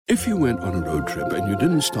If you went on a road trip and you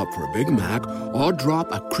didn't stop for a Big Mac or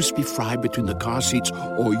drop a crispy fry between the car seats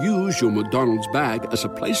or use your McDonald's bag as a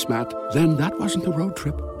placemat, then that wasn't a road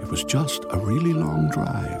trip. It was just a really long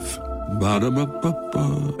drive.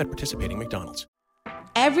 Ba-da-ba-ba-ba. At participating McDonald's.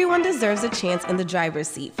 Everyone deserves a chance in the driver's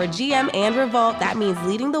seat. For GM and Revolt, that means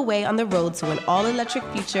leading the way on the road to an all-electric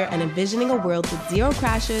future and envisioning a world with zero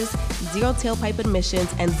crashes, zero tailpipe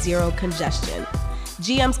emissions, and zero congestion.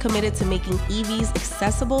 GM's committed to making EVs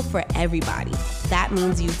accessible for everybody. That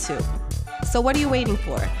means you too. So what are you waiting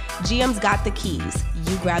for? GM's got the keys.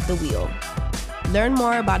 You grab the wheel. Learn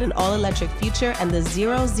more about an all-electric future and the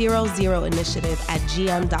 000 initiative at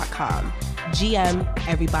gm.com. GM,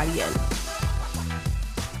 everybody in.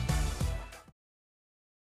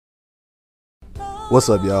 What's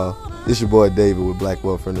up, y'all? It's your boy David with Black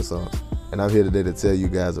Wealth Renaissance, and I'm here today to tell you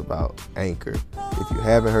guys about Anchor. If you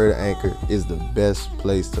haven't heard of Anchor, it's the best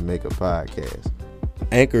place to make a podcast.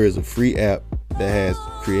 Anchor is a free app that has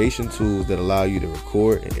creation tools that allow you to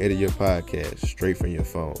record and edit your podcast straight from your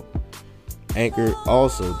phone. Anchor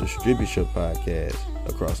also distributes your podcast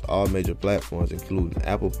across all major platforms, including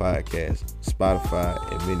Apple Podcasts, Spotify,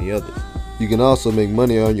 and many others. You can also make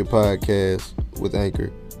money on your podcast with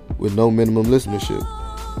Anchor with no minimum listenership.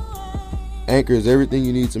 Anchor is everything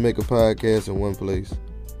you need to make a podcast in one place.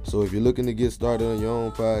 So if you're looking to get started on your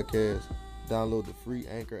own podcast, download the free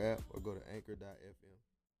Anchor app or go to anchor.fm.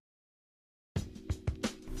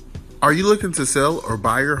 Are you looking to sell or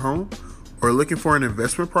buy your home or looking for an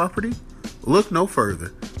investment property? Look no further.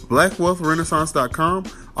 BlackWealthRenaissance.com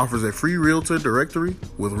offers a free realtor directory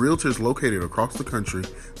with realtors located across the country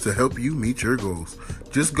to help you meet your goals.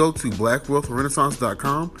 Just go to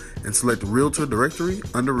BlackWealthRenaissance.com and select Realtor Directory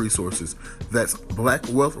under Resources. That's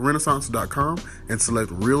BlackWealthRenaissance.com and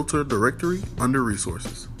select Realtor Directory under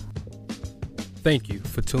Resources. Thank you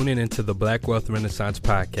for tuning into the Black Wealth Renaissance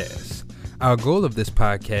podcast. Our goal of this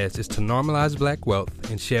podcast is to normalize black wealth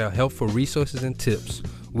and share helpful resources and tips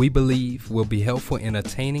we believe will be helpful in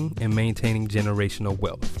attaining and maintaining generational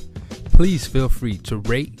wealth. Please feel free to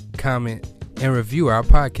rate, comment, and review our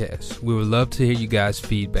podcast. We would love to hear you guys'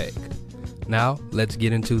 feedback. Now, let's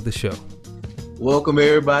get into the show. Welcome,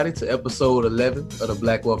 everybody, to episode 11 of the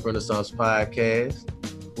Black Wealth Renaissance podcast.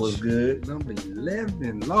 What's good? Number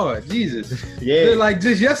 11, Lord Jesus. Yeah. Feel like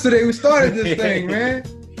just yesterday we started this thing, man.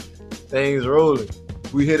 Things rolling.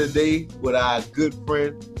 We here today with our good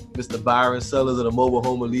friend, Mr. Byron Sellers of the Mobile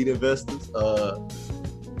Home Elite Investors.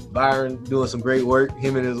 Byron doing some great work.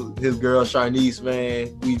 Him and his girl Sharnice,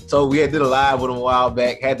 man. We had did a live with him a while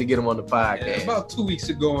back. Had to get him on the podcast. Yeah, about 2 weeks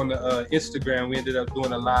ago on the Instagram, we ended up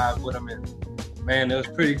doing a live with him, and man, it was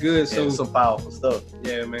pretty good. So some powerful stuff.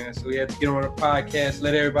 Yeah, man. So we had to get him on the podcast,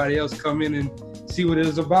 let everybody else come in and see what it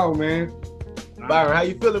was about, man. Byron, how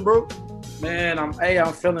you feeling, bro? Man, I'm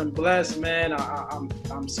feeling blessed, man.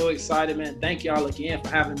 I'm so excited, man. Thank y'all again for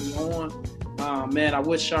having me on. Man, I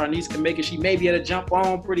wish Sharnice can make it. She may be able to jump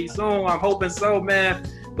on pretty soon. I'm hoping so, man.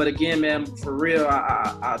 But again, man, for real,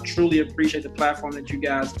 I truly appreciate the platform that you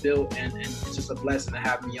guys built, and it's just a blessing to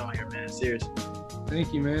have me on here, man. Seriously.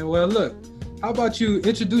 Thank you, man. Well, look, how about you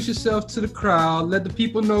introduce yourself to the crowd, let the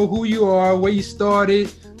people know who you are, where you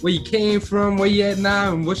started, where you came from, where you at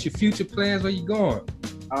now, and what's your future plans, where you going?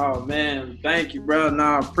 Oh, man. Thank you, bro. No,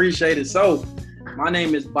 I appreciate it. So, my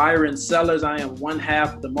name is Byron Sellers. I am one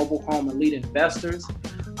half of the Mobile Home Elite Investors.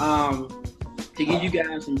 To give you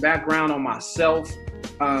guys some background on myself,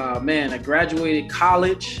 man, I graduated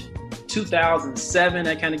college 2007.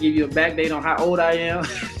 That kind of give you a back date on how old I am.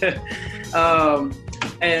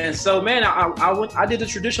 And so, man, I did the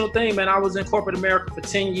traditional thing, man. I was in corporate America for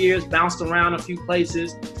 10 years, bounced around a few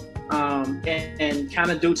places. And kind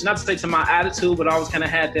of not to say to my attitude, but I always kind of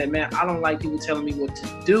had that, man, I don't like people telling me what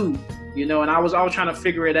to do, you know, and I was always trying to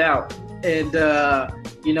figure it out. And,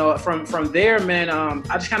 you know, from there, man, I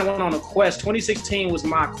just kind of went on a quest. 2016 was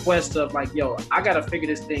my quest of like, yo, I got to figure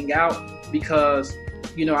this thing out because,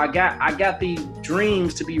 you know, I got these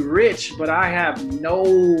dreams to be rich, but I have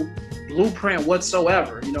no blueprint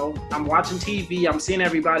whatsoever. You know, I'm watching TV, I'm seeing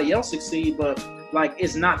everybody else succeed, but like,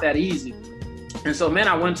 it's not that easy. And so, man,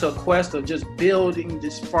 I went to a quest of just building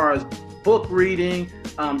as far as book reading,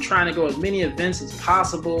 trying to go as many events as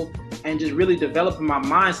possible, and just really developing my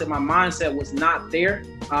mindset. My mindset was not there.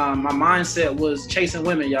 My mindset was chasing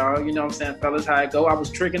women, y'all. You know what I'm saying, fellas, how it go. I was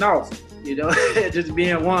tricking off, you know, just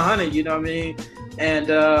being 100, you know what I mean? And,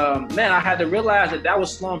 man, I had to realize that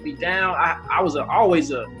was slowing me down. I was always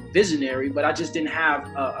a visionary, but I just didn't have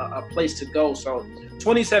a place to go. So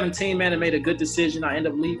 2017, man, I made a good decision. I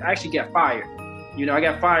ended up leaving. I actually got fired. You know, I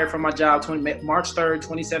got fired from my job March 3rd,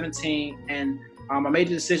 2017, and I made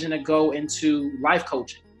the decision to go into life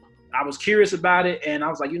coaching. I was curious about it, and I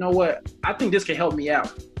was like, you know what? I think this can help me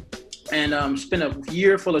out. And spent a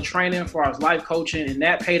year full of training for our life coaching, and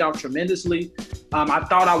that paid off tremendously. I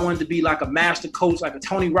thought I wanted to be like a master coach, like a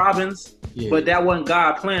Tony Robbins, but that wasn't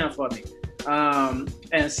God plan for me.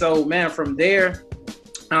 And so, man, from there,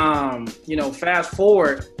 fast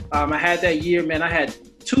forward, I had that year, man, I had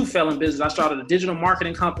 2 failing businesses. I started a digital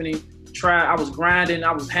marketing company. I was grinding.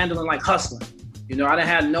 I was handling like hustling. I didn't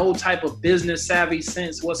have no type of business savvy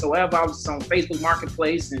sense whatsoever. I was on Facebook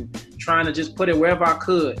Marketplace and trying to just put it wherever I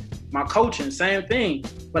could. My coaching, same thing.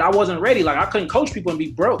 But I wasn't ready. Like, I couldn't coach people and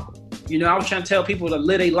be broke. I was trying to tell people to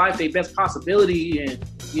live their life, their best possibility, and,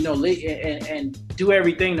 and do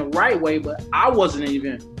everything the right way. But I wasn't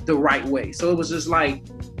even the right way. So it was just like,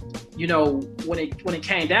 when it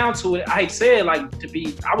came down to it, I said, like,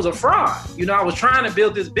 I was a fraud. I was trying to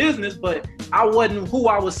build this business, but I wasn't who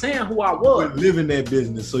I was saying who I was. You living that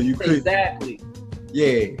business, so you could. Exactly.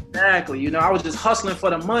 Yeah. Exactly. I was just hustling for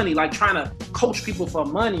the money, like trying to coach people for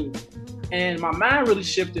money. And my mind really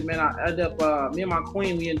shifted, man. I ended up, me and my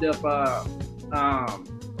queen, we ended up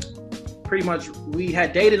pretty much, we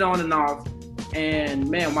had dated on and off. And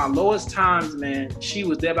man, my lowest times, man, she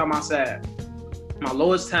was there by my side. My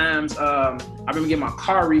lowest times, I remember getting my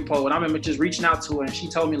car repo, and I remember just reaching out to her, and she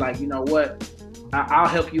told me, like, you know what, I'll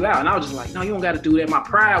help you out. And I was just like, no, you don't got to do that. My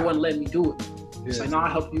pride wasn't letting me do it. It's like, no,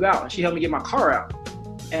 I'll help you out. And she helped me get my car out.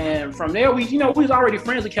 And from there, we was already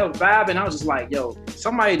friends. We kept vibing. I was just like, yo,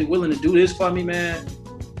 somebody willing to do this for me, man.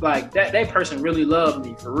 Like, that person really loved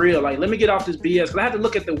me, for real. Like, let me get off this BS. Because I had to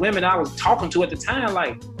look at the women I was talking to at the time.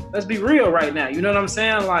 Like, let's be real right now. You know what I'm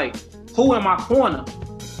saying? Like, who in my corner?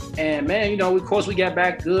 And, man, of course, we got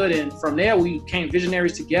back good. And from there, we became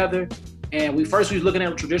visionaries together. And we was looking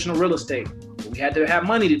at traditional real estate. We had to have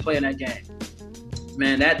money to play in that game.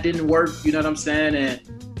 Man, that didn't work. You know what I'm saying? And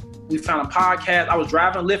we found a podcast. I was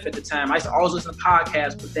driving Lyft at the time. I used to always listen to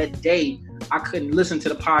podcasts, but that day I couldn't listen to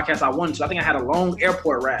the podcast I wanted to. I think I had a long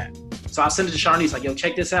airport ride. So I sent it to Sharnice, like, yo,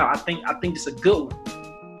 check this out. I think this is a good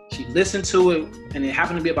one. She listened to it, and it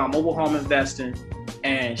happened to be about mobile home investing.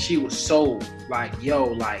 And she was sold. Like,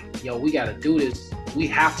 yo, we got to do this. We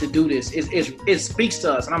have to do this. It speaks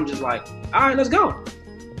to us. And I'm just like, all right, let's go.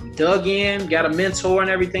 Dug in, got a mentor and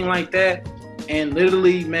everything like that. And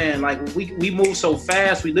literally, man, like we moved so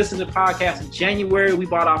fast. We listened to podcasts in January. We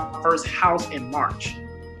bought our first house in March.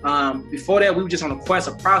 Before that, we were just on a quest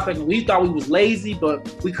of prospecting. We thought we was lazy, but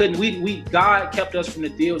we couldn't. God kept us from the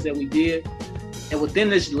deals that we did. And within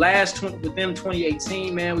within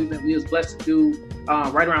 2018, man, we was blessed to do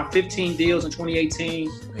right around 15 deals in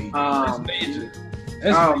 2018. That's major.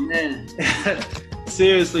 Man,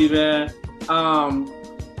 seriously, man.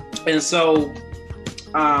 And so,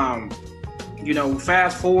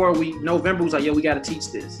 fast forward, November was like, yo, we got to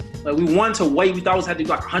teach this. Like, we wanted to wait. We thought we had to do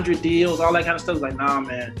like 100 deals, all that kind of stuff. Like, nah,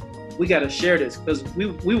 man, we got to share this. Because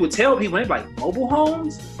we would tell people, they'd be like, mobile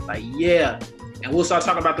homes? Like, yeah. And we'll start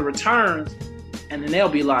talking about the returns. And then they'll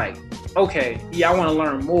be like, okay, yeah, I want to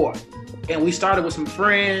learn more. And we started with some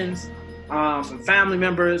friends, some family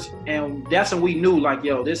members. And that's when we knew, like,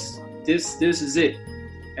 yo, this is it.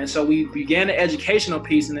 And so we began the educational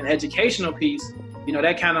piece. And the educational piece,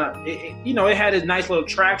 that kind of, it had a nice little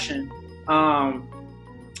traction.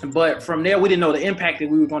 But from there, we didn't know the impact that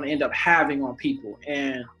we were going to end up having on people.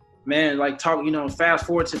 And man, like fast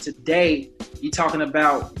forward to today, you're talking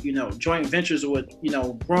about, joint ventures with,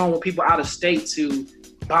 growing with people out of state to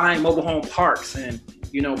buying mobile home parks and,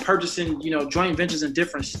 purchasing, joint ventures in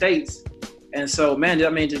different states. And so, man,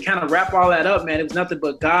 to kind of wrap all that up, man, it was nothing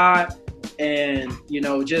but God and,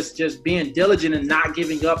 just being diligent and not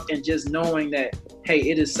giving up and just knowing that, hey,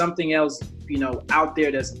 it is something else, out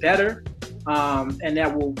there that's better. And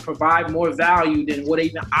that will provide more value than what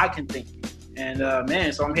even I can think. And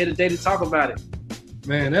man, so I'm here today to talk about it.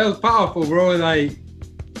 Man, that was powerful, bro. Like,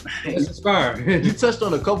 it's inspiring. You touched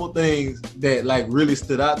on a couple things that like really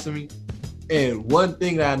stood out to me. And one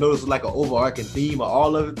thing that I noticed was like an overarching theme of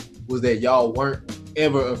all of it was that y'all weren't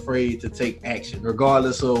ever afraid to take action,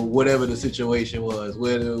 regardless of whatever the situation was.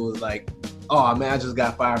 Whether it was like, oh man, I just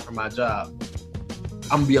got fired from my job,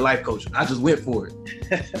 I'm gonna be a life coach. I just went for it.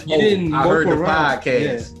 I heard the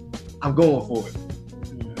podcast. Yeah. I'm going for it.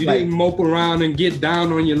 You didn't mope around and get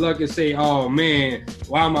down on your luck and say, oh man,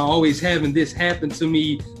 why am I always having this happen to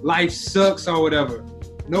me? Life sucks or whatever.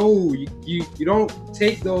 No, you don't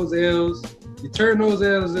take those L's. You turn those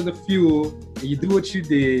L's into fuel and you do what you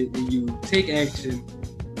did and you take action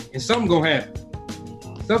and something gonna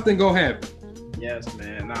happen. Something gonna happen. Yes,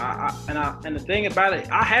 man. And the thing about it,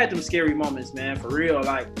 I had them scary moments, man, for real.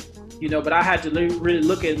 Like, but I had to really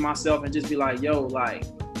look at myself and just be like, yo, like,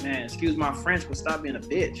 man, excuse my French, but stop being a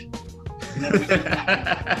bitch.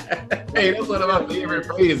 Hey, that's one of my favorite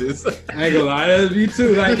phrases. I ain't gonna lie, that's me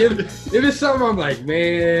too. Like if it's something, I'm like,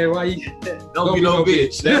 man, why you don't be no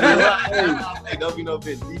bitch. Hey, don't be no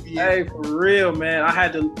bitch. BBN. Hey, for real, man. I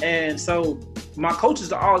had to, and so my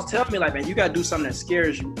coaches are always telling me, like, man, you gotta do something that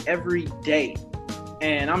scares you every day.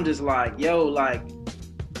 And I'm just like, yo, like,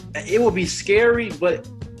 it will be scary, but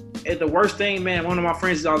the worst thing, man, one of my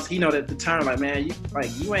friends is always, he know that the term, like, man,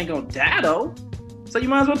 you ain't gonna die though, so you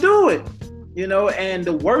might as well do it, you know. And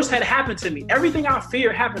the worst had happened to me. Everything I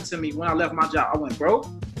feared happened to me when I left my job. I went broke,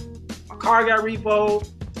 my car got repoed,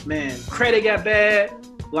 man, credit got bad,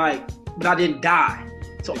 like, but I didn't die.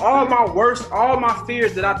 So all my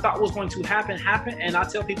fears that I thought was going to happen, happened. And I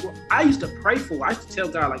tell people, I used to pray for, I used to tell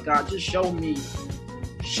God, like, God, just show me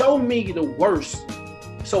the worst,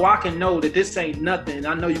 so I can know that this ain't nothing.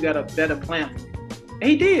 I know you got a better plan for me. And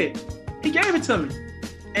he did. He gave it to me.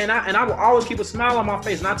 And I would always keep a smile on my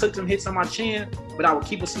face. And I took some hits on my chin, but I would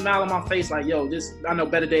keep a smile on my face like, yo, I know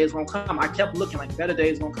better days gonna come. I kept looking like better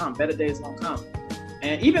days gonna come, better days gonna come.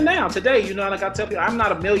 And even now, today, you know, like I tell people, I'm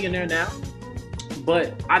not a millionaire now,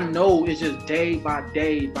 but I know it's just day by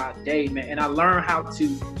day by day, man. And I learned how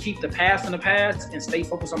to keep the past in the past and stay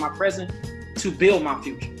focused on my present to build my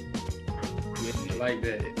future. I like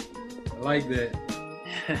that.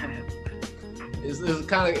 It's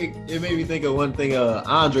kind of, it made me think of one thing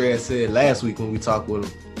Andre had said last week when we talked with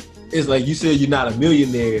him. It's like, you said you're not a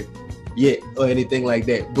millionaire yet or anything like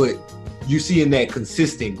that, but you seeing that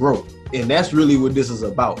consistent growth. And that's really what this is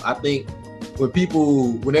about. I think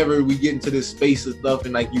whenever we get into this space of stuff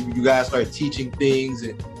and like you guys start teaching things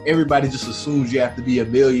and everybody just assumes you have to be a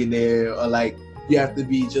millionaire or like you have to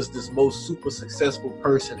be just this most super successful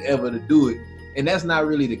person ever to do it. And that's not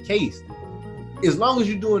really the case. As long as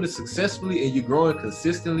you're doing it successfully and you're growing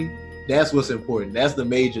consistently, that's what's important. That's the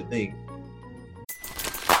major thing.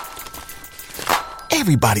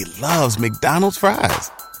 Everybody loves McDonald's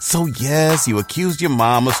fries. So yes, you accused your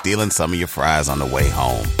mom of stealing some of your fries on the way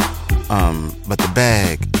home. But the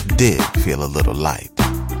bag did feel a little light.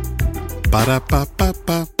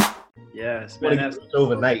 Ba-da-ba-ba-ba. Yes, man, that's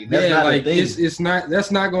overnight. That's yeah, not like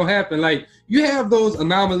that's not gonna happen. Like you have those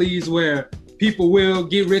anomalies where people will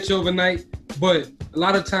get rich overnight, but a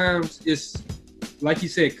lot of times it's like you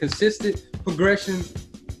said, consistent progression.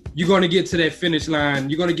 You're gonna get to that finish line.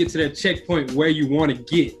 You're gonna get to that checkpoint where you want to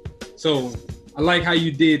get. So I like how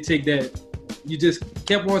you did take that. You just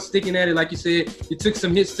kept on sticking at it, like you said. You took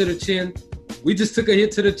some hits to the chin. We just took a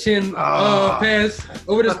hit to the chin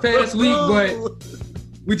over this past week, but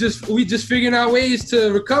we just figuring out ways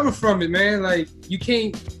to recover from it, man. Like you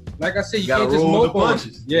can't, like I said, you can't just mope on it.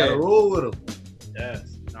 Yeah, gotta roll with them.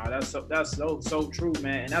 Yes, no, that's so true,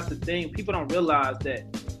 man. And that's the thing. People don't realize that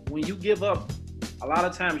when you give up, a lot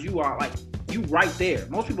of times you are like you right there.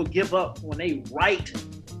 Most people give up when they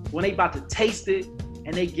about to taste it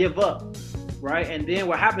and they give up. Right, and then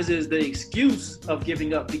what happens is the excuse of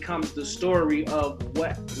giving up becomes the story of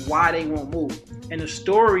why they won't move, and the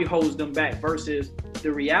story holds them back versus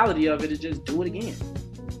the reality of it is just do it again.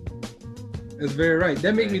 That's very right.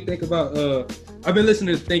 That made me think about. I've been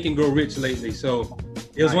listening to Think and Grow Rich lately, so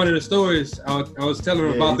it was one of the stories I was telling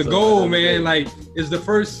him about the goal, man. Like it's the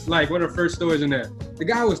first, like one of the first stories in there. The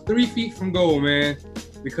guy was 3 feet from goal, man,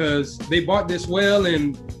 because they bought this well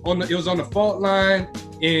and it was on the fault line.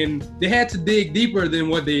 And they had to dig deeper than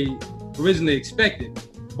what they originally expected,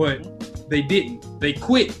 but they didn't. They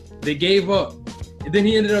quit. They gave up. And then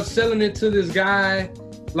he ended up selling it to this guy,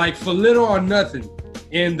 like for little or nothing.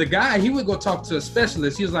 And the guy, he would go talk to a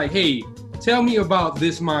specialist. He was like, hey, tell me about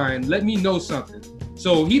this mine. Let me know something.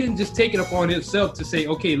 So he didn't just take it upon himself to say,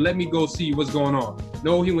 okay, let me go see what's going on.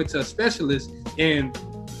 No, he went to a specialist and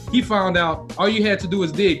he found out all you had to do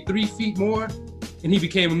was dig 3 feet more and he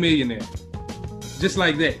became a millionaire. Just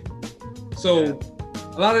like that. So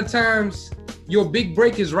a lot of times your big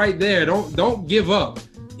break is right there. Don't give up.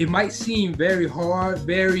 It might seem very hard,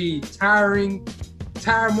 very tiring.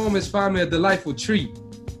 Tired moments find me a delightful treat.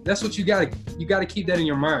 That's what you gotta keep that in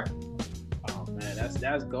your mind. Oh man,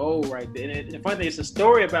 that's gold right there. And the funny thing, it's a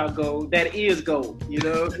story about gold that is gold. You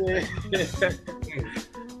know what I'm saying?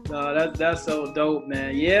 No, that's so dope,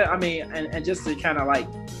 man. Yeah, I mean, and just to kind of like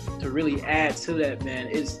to really add to that, man,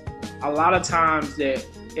 is a lot of times that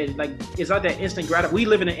it's like that instant we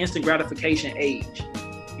live in an instant gratification age.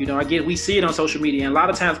 You know, we see it on social media, and a lot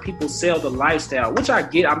of times people sell the lifestyle, which I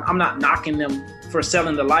get. I'm not knocking them for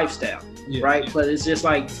selling the lifestyle, right? Yeah. But it's just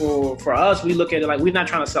like for us, we look at it like we're not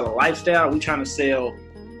trying to sell a lifestyle. We're trying to sell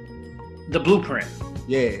the blueprint.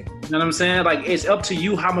 Yeah. You know what I'm saying? Like it's up to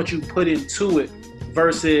you how much you put into it.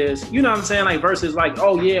 versus, you know what I'm saying? Like versus like,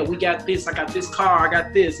 oh yeah, we got this, I got this car, I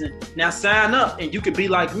got this, and now sign up and you could be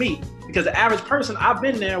like me. Because the average person, I've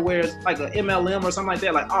been there where it's like an MLM or something like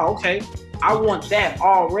that, like, oh, okay, I want that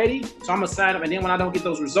already, so I'm gonna sign up, and then when I don't get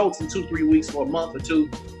those results in 2-3 weeks or a month or two,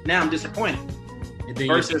 now I'm disappointed.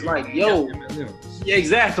 Versus like, yo, yeah,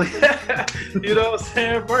 exactly. You know what I'm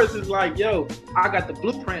saying? Versus like, yo, I got the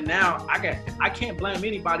blueprint now. I can't blame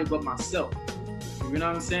anybody but myself. You know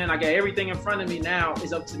what I'm saying? I got everything in front of me now.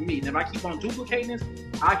 It's up to me. And if I keep on duplicating this,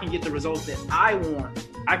 I can get the results that I want.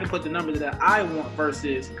 I can put the numbers that I want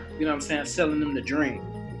versus, you know what I'm saying, selling them the dream.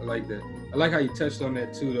 I like that. I like how you touched on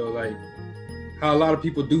that too, though. Like how a lot of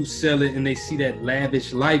people do sell it and they see that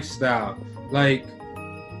lavish lifestyle. Like,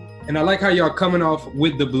 and I like how y'all coming off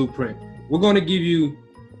with the blueprint. We're going to give you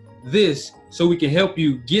this so we can help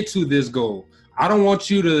you get to this goal. I don't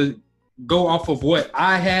want you to go off of what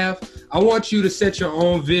I have. I want you to set your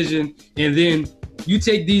own vision, and then you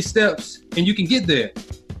take these steps and you can get there.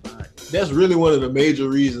 That's really one of the major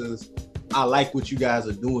reasons I like what you guys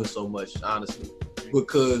are doing so much, honestly,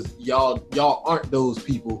 because y'all aren't those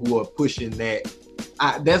people who are pushing that.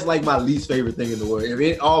 That's like my least favorite thing in the world.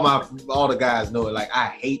 All the guys know it. Like, I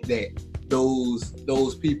hate that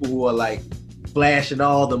those people who are like flashing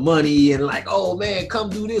all the money and like, oh man, come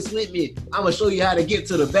do this with me. I'm gonna show you how to get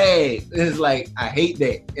to the bag. And it's like, I hate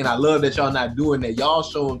that, and I love that y'all not doing that. Y'all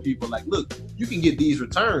showing people like, look, you can get these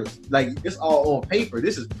returns. Like, it's all on paper.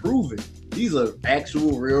 This is proven. These are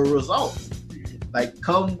actual real results. Like,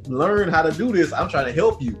 come learn how to do this. I'm trying to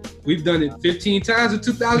help you. We've done it 15 times in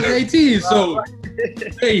 2018. So,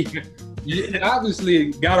 hey, you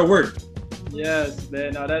obviously gotta work. Yes,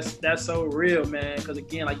 man. No, that's so real, man. Because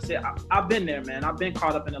again, like you said, I've been there, man. I've been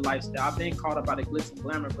caught up in the lifestyle. I've been caught up by the glitz and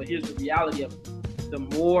glamour. But here's the reality of it. The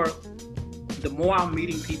more I'm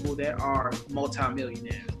meeting people that are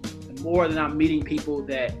multimillionaires, the more that I'm meeting people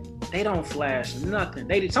that they don't flash nothing.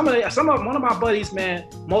 One of my buddies, man,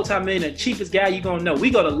 multi-millionaire, cheapest guy you gonna know. We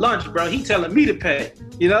go to lunch, bro. He telling me to pay,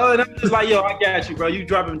 you know. And I'm just like, yo, I got you, bro. You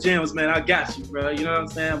dropping gems, man. I got you, bro. You know what I'm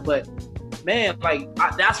saying? But man, like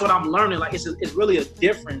that's what I'm learning. Like it's really a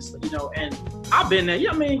difference, you know. And I've been there.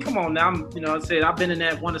 Yeah, I mean, come on now. I've been in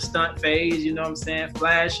that want to stunt phase. You know what I'm saying?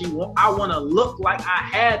 Flashy. I want to look like I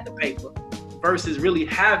had the paper versus really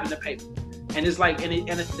having the paper. And it's like, and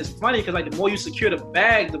it's funny because like the more you secure the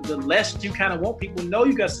bag, the less you kind of want people to know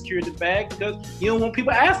you got secured the bag because you don't want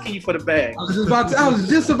people asking you for the bag. I was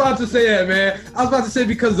just about to say that, man. I was about to say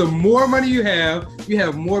because the more money you have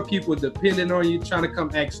more people depending on you trying to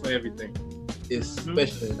come ask for everything.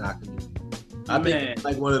 Especially in our community. I think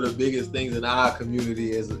like one of the biggest things in our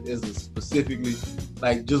community is specifically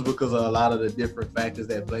like just because of a lot of the different factors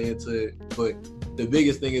that play into it. But the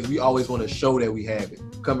biggest thing is we always want to show that we have it.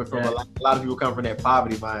 Coming from a lot of people come from that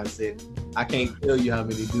poverty mindset. I can't tell you how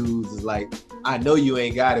many dudes is like, I know you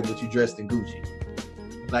ain't got it, but you dressed in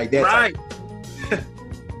Gucci. Like that's right.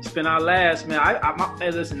 Spend our last, man.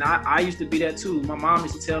 I used to be that too. My mom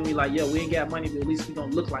used to tell me like, yo, we ain't got money, but at least we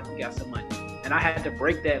gonna look like we got some money. And I had to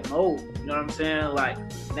break that mold. You know what I'm saying? Like,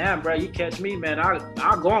 now, bro, you catch me, man.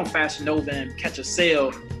 I'll go on Fashion Nova and catch a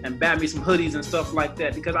sale and buy me some hoodies and stuff like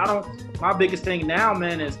that because my biggest thing now,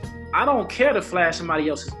 man, is I don't care to flash somebody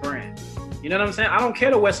else's brand. You know what I'm saying? I don't care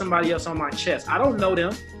to wear somebody else on my chest. I don't know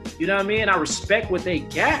them. You know what I mean? I respect what they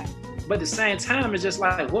got. But at the same time, it's just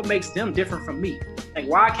like, what makes them different from me? Like,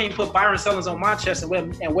 why I can't put Byron Sellers on my chest and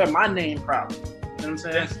wear my name proudly? You know what I'm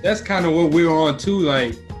saying? That's kind of what we're on too.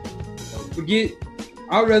 Like,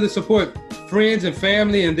 I'd rather support friends and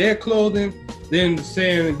family and their clothing than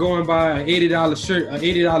saying going buy an $80 shirt, an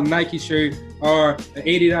 $80 Nike shirt, or an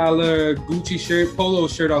 $80 Gucci shirt, polo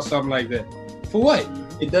shirt, or something like that. For what?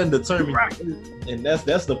 It doesn't determine, and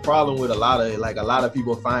that's the problem with a lot of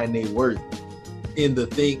people find their worth in the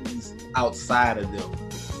things outside of them.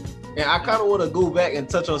 And I kind of want to go back and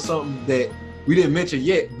touch on something that we didn't mention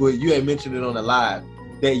yet, but you had mentioned it on the live.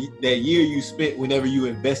 That year you spent whenever you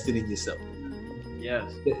invested in yourself.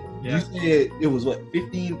 Yes. You said it was what,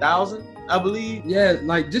 15,000, I believe? Yeah,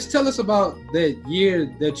 like just tell us about that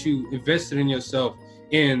year that you invested in yourself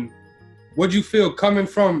and what you feel coming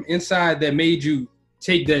from inside that made you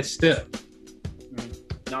take that step.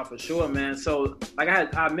 No, for sure, man. So like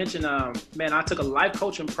I mentioned, man, I took a life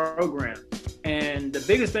coaching program. And the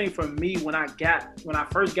biggest thing for me when I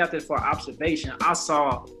first got there for observation, I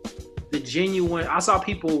saw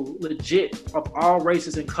people legit of all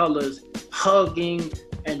races and colors hugging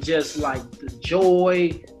and just like the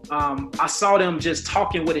joy. I saw them just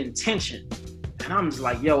talking with intention. And I'm just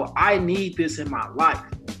like, yo, I need this in my life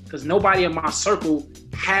because nobody in my circle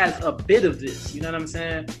has a bit of this. You know what I'm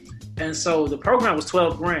saying? And so the program was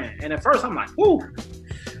 12 grand. And at first I'm like, whoo,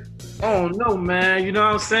 oh no, man. You know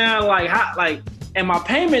what I'm saying? And my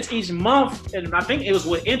payments each month, and I think it was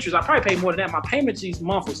with interest. I probably paid more than that. My payments each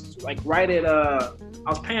month was like right at, I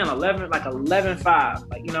was paying 11.5,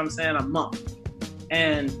 like, you know what I'm saying, a month.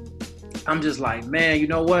 And I'm just like, man, you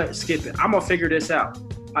know what? Skip it. I'm going to figure this out.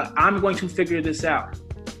 I'm going to figure this out.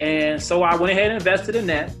 And so I went ahead and invested in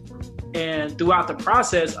that. And throughout the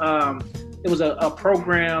process, it was a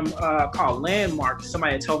program called Landmark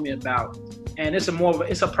somebody had told me about. And it's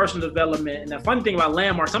a personal development. And the funny thing about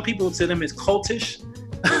Landmark, some people to them is cultish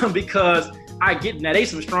because now they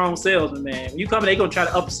some strong salesmen, man. When you come in, they gonna try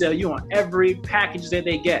to upsell you on every package that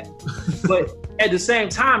they get. But at the same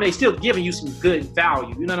time, they still giving you some good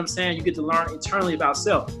value. You know what I'm saying? You get to learn internally about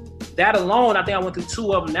self. That alone, I think I went through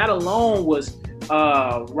 2 of them. That alone was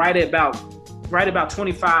right at about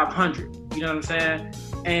 $2,500. You know what I'm saying?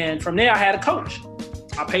 And from there, I had a coach.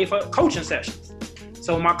 I paid for coaching sessions.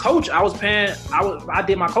 So my coach, I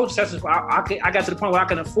did my coaching sessions. I got to the point where I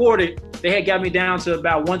could afford it. They had got me down to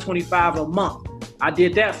about $125 a month. I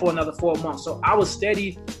did that for another 4 months. So I was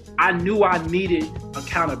steady. I knew I needed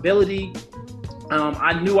accountability.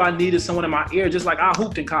 I knew I needed someone in my ear, just like I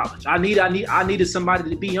hooped in college. I needed somebody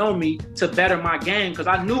to be on me to better my game, because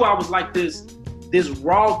I knew I was like this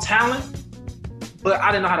raw talent, but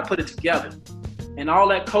I didn't know how to put it together. And all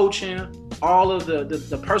that coaching, all of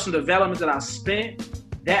the personal development that I spent,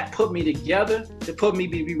 that put me together to put me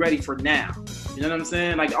be ready for now. You know what I'm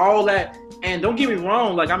saying? Like all that. And don't get me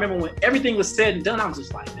wrong, like I remember when everything was said and done, I was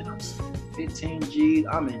just like, man, I'm 15 G's,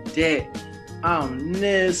 I'm in debt. I'm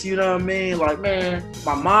this, you know what I mean? Like, man,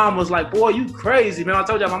 my mom was like, boy, you crazy, man. I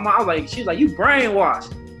told you, my mom, she's like, you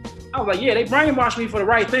brainwashed. I was like, yeah, they brainwashed me for the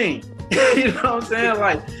right thing. You know what I'm saying?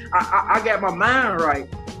 Like, I got my mind right.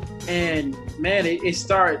 And man, it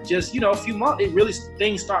started just, a few months,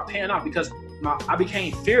 things start paying off because I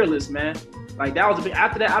became fearless, man. Like that was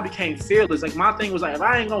after that, I became fearless. Like my thing was like, if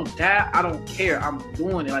I ain't gonna die, I don't care. I'm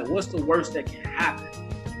doing it. Like, what's the worst that can happen?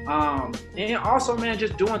 And also, man,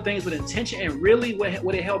 just doing things with intention. And really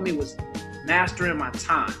what it helped me was mastering my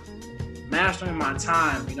time. You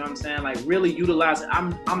know what I'm saying? Like really utilizing,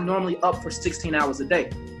 I'm normally up for 16 hours a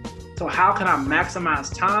day. So how can I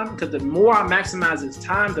maximize time? Because the more I maximize this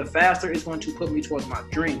time, the faster it's going to put me towards my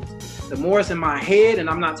dreams. The more it's in my head and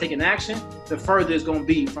I'm not taking action, the further it's going to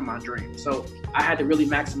be from my dream. So I had to really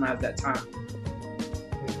maximize that time.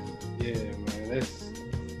 Yeah, man,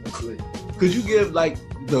 that's lit. Could you give like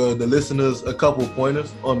the listeners a couple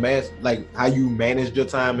pointers on like how you managed your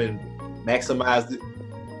time and maximized it?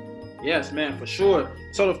 Yes, man, for sure.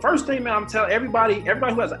 So the first thing, man, I'm telling everybody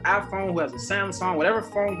who has an iPhone, who has a Samsung, whatever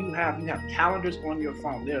phone you have calendars on your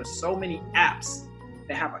phone. There are so many apps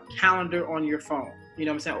that have a calendar on your phone. You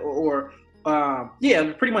know what I'm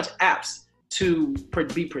saying? Pretty much apps to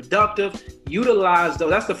be productive. Utilize those.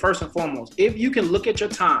 That's the first and foremost. If you can look at your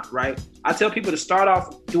time, right? I tell people to start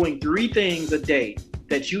off doing 3 things a day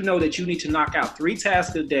that you know that you need to knock out. 3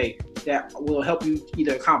 tasks a day that will help you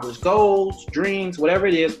either accomplish goals, dreams, whatever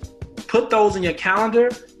it is. Put those in your calendar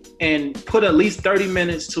and put at least 30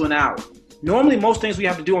 minutes to an hour. Normally, most things we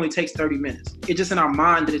have to do only takes 30 minutes. It's just in our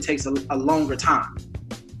mind that it takes a longer time.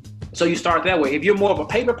 So you start that way. If you're more of a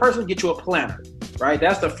paper person, get you a planner, right?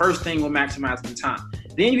 That's the first thing with maximizing time.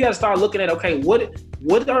 Then you got to start looking at, okay,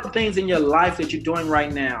 what are things in your life that you're doing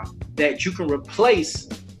right now that you can replace,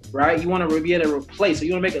 right? You want to be able to replace. So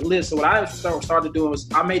you want to make a list. So what I started doing was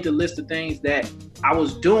I made the list of things that I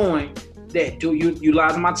was doing that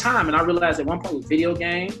utilizing my time. And I realized at one point with video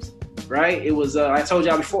games, right? It was, I told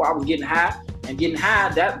y'all before, I was getting high,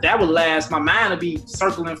 that would last, my mind would be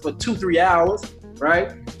circling for 2-3 hours,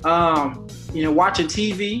 right? Watching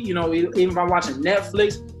TV, even if I'm watching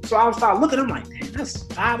Netflix. So I would start looking, I'm like, man, that's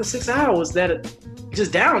 5 to 6 hours that are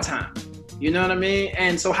just downtime. You know what I mean?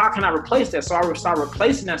 And so how can I replace that? So I would start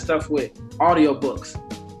replacing that stuff with audiobooks,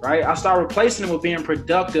 right? I start replacing it with being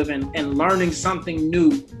productive and learning something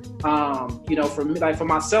new. For me, like for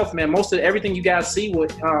myself, man, most of everything you guys see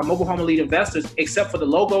with Mobile Home Elite Investors, except for the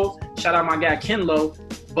logos, shout out my guy Ken Lowe,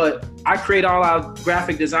 but I create all our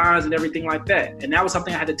graphic designs and everything like that. And that was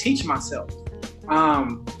something I had to teach myself.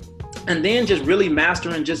 And then just really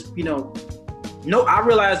mastering I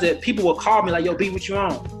realized that people would call me like, yo, B, what you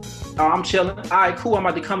on? Oh, I'm chilling. All right, cool, I'm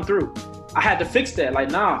about to come through. I had to fix that,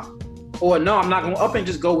 like, nah. Or no, I'm not going to up and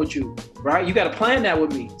just go with you, right? You got to plan that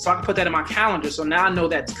with me so I can put that in my calendar. So now I know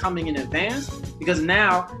that's coming in advance, because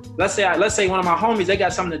now, let's say one of my homies, they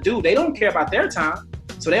got something to do. They don't care about their time,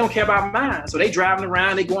 so they don't care about mine. So they driving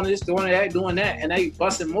around, they going to this, doing that, and they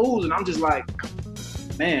busting moves. And I'm just like,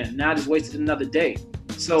 man, now I just wasted another day.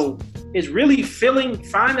 So is really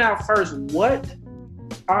find out first what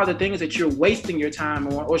are the things that you're wasting your time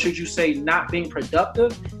on, or should you say not being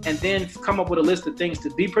productive, and then come up with a list of things to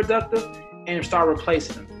be productive and start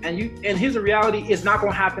replacing them. And here's the reality, it's not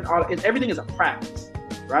going to happen. Everything is a practice,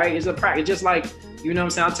 right? It's a practice. Just like, you know what I'm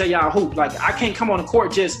saying? I'll tell y'all hoop. Like, I can't come on the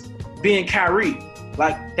court just being Kyrie.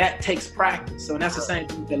 Like, that takes practice. So that's the same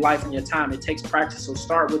thing with your life and your time. It takes practice. So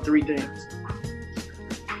start with 3 things.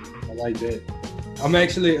 I like that. I'm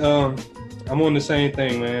actually, I'm on the same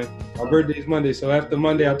thing, man. My birthday is Monday, so after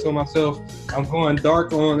Monday, I told myself I'm going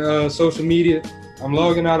dark on social media. I'm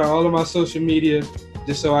logging out of all of my social media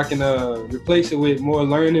just so I can replace it with more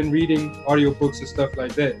learning, reading, audiobooks, and stuff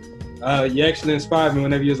like that. You actually inspired me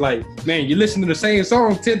whenever you was like, man, you listen to the same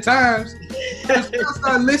song 10 times. I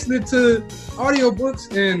started listening to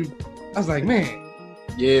audiobooks, and I was like, man.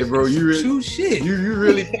 Yeah, bro, you really, shit. You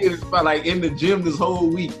really did inspire. Like, in the gym this whole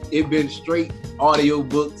week, it been straight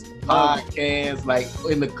audiobooks, podcasts, like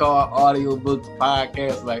in the car, audiobooks,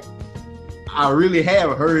 podcasts. Like, I really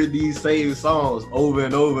have heard these same songs over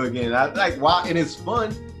and over again. I like, wow, and it's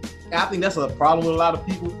fun. I think that's a problem with a lot of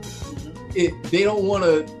people. They don't want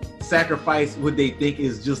to sacrifice what they think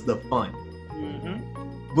is just the fun.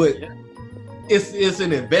 But it's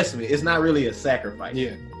an investment. It's not really a sacrifice.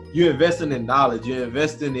 Yeah, you're investing in knowledge. You're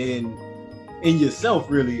investing in yourself,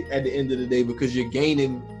 really, at the end of the day, because you're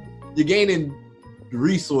gaining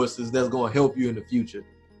resources that's going to help you in the future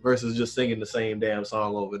versus just singing the same damn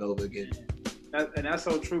song over and over again. And that's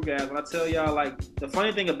so true, guys. When I tell y'all, like, the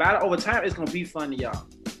funny thing about it, over time, it's going to be fun to y'all.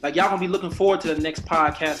 Like, y'all going to be looking forward to the next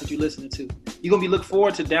podcast that you're listening to. You're going to be looking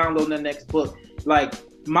forward to downloading the next book. Like,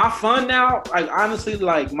 my fun now, like, honestly,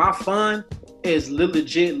 like, my fun is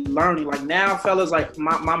legit learning. Like, now, fellas, like,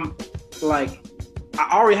 like, I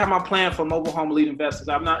already have my plan for mobile home elite investors.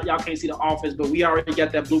 Y'all can't see the office, but we already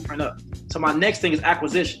got that blueprint up. So my next thing is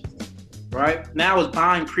acquisition, right? Now is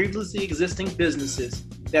buying previously existing businesses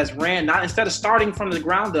that's ran, not instead of starting from the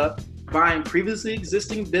ground up, buying previously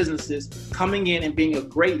existing businesses, coming in and being a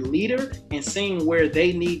great leader and seeing where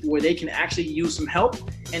they can actually use some help,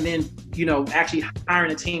 and then, you know, actually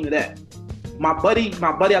hiring a team to that. My buddy,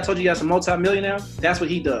 I told you, he has a multi-millionaire. That's what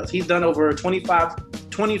he does. He's done over 25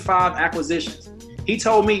 acquisitions. He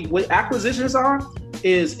told me what acquisitions are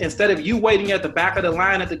is, instead of you waiting at the back of the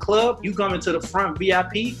line at the club, you come into the front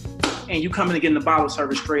VIP and you come in and get the bottle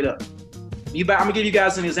service straight up. I'm gonna give you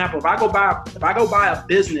guys an example. If I go buy a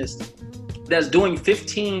business that's doing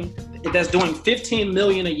 15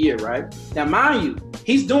 million a year, right? Now, mind you,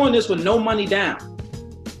 he's doing this with no money down.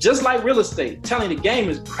 Just like real estate. Telling the game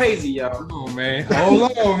is crazy, y'all. Oh, man.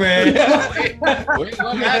 Hold on, man. Wait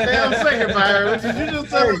one goddamn second, Byron. What did you just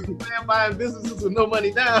tell us? Man, buying businesses with no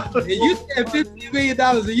money down. And you said $15 million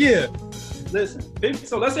a year. Listen,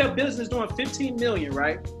 so let's say a business doing 15 million,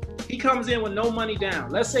 right? He comes in with no money down.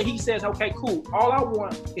 Let's say he says, okay, cool. All I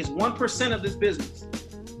want is 1% of this business.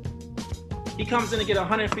 He comes in and get a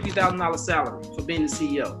 $150,000 salary for being the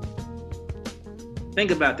CEO. Think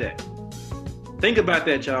about that. Think about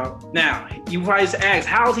that, y'all. Now, you probably ask,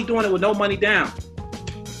 how is he doing it with no money down?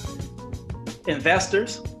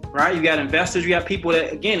 Investors, right? You got investors. You got people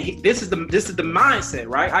that, again, this is the mindset,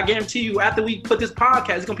 right? I guarantee you, after we put this podcast,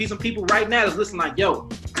 there's gonna be some people right now that's listening like, yo,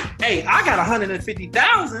 hey, I got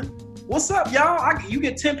 150,000. What's up, y'all? You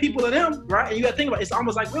get 10 people of them, right? And you got to think about it. It's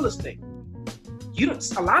almost like real estate.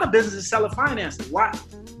 A lot of businesses sell financing. Why?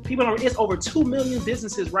 It's over 2 million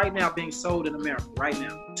businesses right now being sold in America right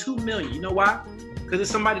now. 2 million. You know why? Because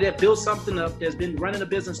it's somebody that built something up that's been running a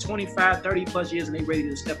business 25, 30 plus years, and they ready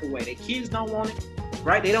to step away. Their kids don't want it,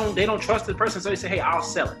 right? They don't trust the person, so they say, hey, I'll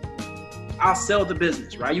sell it. I'll sell the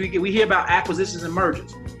business, right? We hear about acquisitions and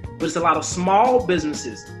mergers, but it's a lot of small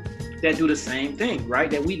businesses that do the same thing,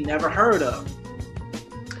 right? That we never heard of.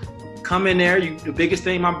 Come in there. The biggest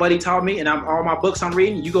thing my buddy taught me, and all my books I'm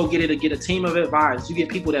reading, you go get a team of advisors. You get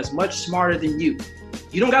people that's much smarter than you.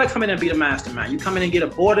 You don't got to come in and be the mastermind. You come in and get a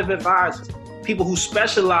board of advisors, people who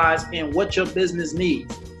specialize in what your business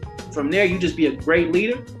needs. From there, you just be a great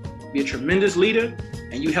leader, be a tremendous leader,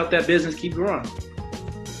 and you help that business keep growing.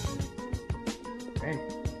 And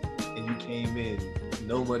you came in,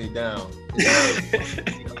 no money down.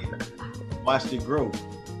 Watched it grow.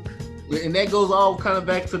 And that goes all kind of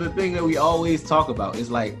back to the thing that we always talk about. It's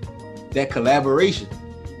like that collaboration.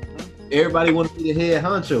 Everybody want to be the head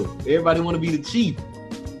honcho. Everybody want to be the chief.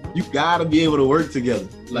 You gotta be able to work together.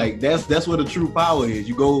 Like that's where the true power is.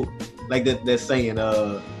 You go like that saying,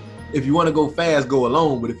 if you want to go fast, go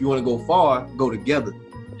alone. But if you want to go far, go together.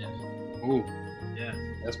 Yes. Ooh. Yeah.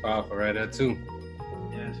 That's powerful right there too.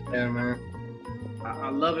 Yes. Yeah, man. I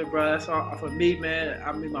love it, bro. That's all for me, man.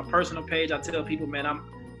 I mean, my personal page, I tell people, man,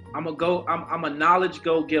 I'm a knowledge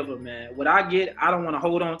go giver, man. What I get, I don't want to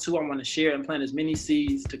hold on to. I want to share and plant as many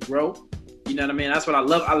seeds to grow. You know what I mean? That's what I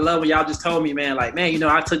love. I love what y'all just told me, man. Like, man, you know,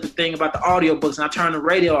 I took the thing about the audiobooks and I turned the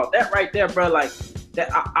radio off. That right there, bro, like that,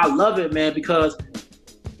 I love it, man, because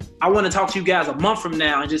I want to talk to you guys a month from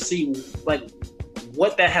now and just see like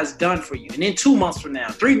what that has done for you. And then 2 months from now,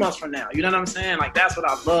 3 months from now, you know what I'm saying? Like, that's what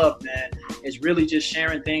I love, man. It's really just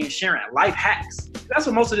sharing things, sharing life hacks. That's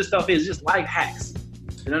what most of this stuff is, just life hacks.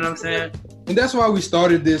 You know what I'm saying? And that's why we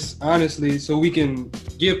started this, honestly, so we can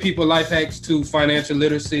give people life hacks to financial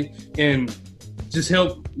literacy and just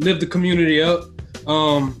help lift the community up.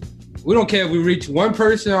 We don't care if we reach one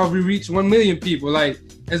person or if we reach 1 million people. Like,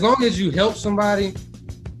 as long as you help somebody,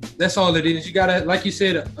 that's all it is. You gotta, like you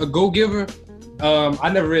said, a go-giver. I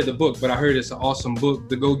never read the book, but I heard it's an awesome book,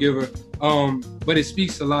 The Go-Giver. But it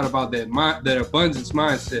speaks a lot about that abundance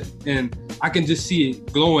mindset, and I can just see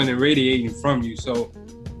it glowing and radiating from you. So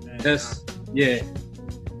that's, yeah,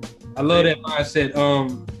 I love that mindset.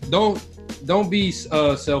 Don't be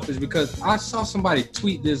selfish, because I saw somebody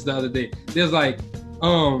tweet this the other day. There's like,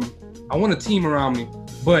 I want a team around me,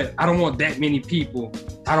 but I don't want that many people.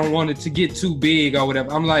 I don't want it to get too big or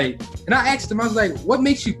whatever. I'm like, and I asked him, I was like, what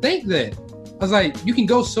makes you think that? I was like, you can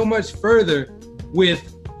go so much further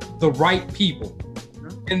with the right people.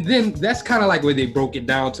 And then that's kind of like where they broke it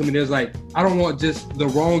down to me. There's like, I don't want just the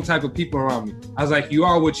wrong type of people around me. I was like, you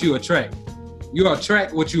are what you attract. You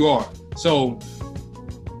attract what you are. So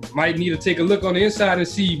might need to take a look on the inside and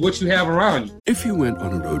see what you have around you. If you went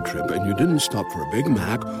on a road trip and you didn't stop for a Big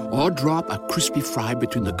Mac or drop a crispy fry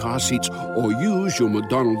between the car seats or use your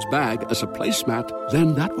McDonald's bag as a placemat,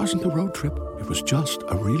 then that wasn't a road trip. It was just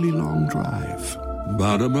a really long drive.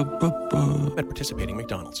 Ba-da-ba-ba-ba. At participating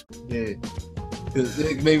McDonald's. Yeah.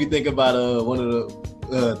 It made me think about one of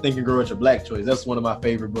the Think and Grow Rich or Black Choice. That's one of my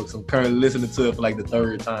favorite books. I'm currently listening to it for like the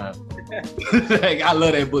third time. Like, I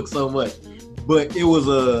love that book so much. But it was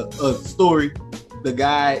a story.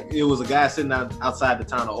 It was a guy sitting outside the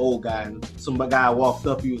town, an old guy, and some guy walked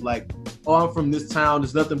up. He was like, "Oh, I'm from this town.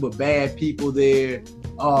 There's nothing but bad people there.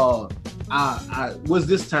 What's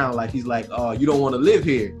this town like?" He's like, "Oh, you don't want to live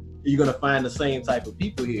here. You're gonna find the same type of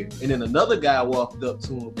people here." And then another guy walked up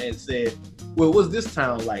to him and said, "Well, what's this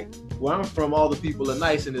town like?" "Where I'm from, all the people are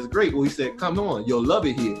nice and it's great." Well, he said, "Come on, you'll love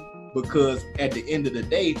it here, because at the end of the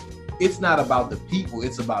day, it's not about the people,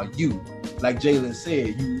 it's about you." Like Jalen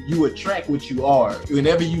said, you attract what you are.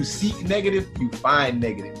 Whenever you seek negative, you find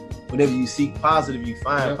negative. Whenever you seek positive, you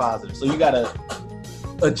find positive. So you gotta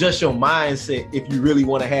adjust your mindset if you really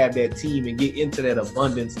want to have that team and get into that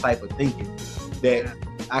abundance type of thinking, that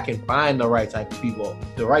I can find the right type of people.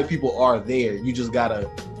 The right people are there. You just gotta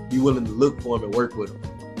be willing to look for them and work with them.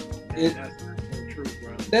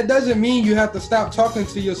 That doesn't mean you have to stop talking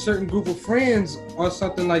to your certain group of friends or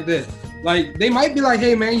something like that. Like, they might be like,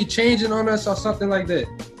 "Hey man, you're changing on us," or something like that.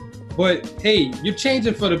 But hey, you're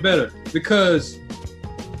changing for the better, because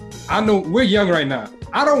I know we're young right now.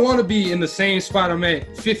 I don't want to be in the same spot I'm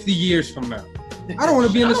at 50 years from now. I don't want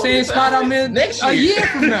to be in the same spot I'm in a year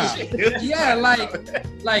from now. Yeah,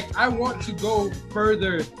 like I want to go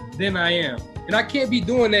further than I am. And I can't be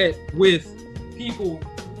doing that with people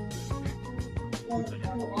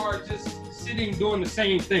who are just sitting doing the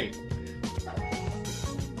same thing.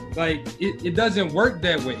 Like, it doesn't work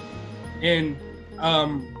that way. And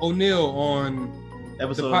O'Neal on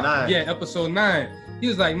episode 9. Yeah, episode 9. He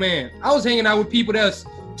was like, "Man, I was hanging out with people that's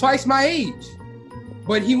twice my age."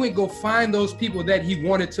 But he went go find those people that he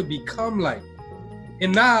wanted to become like.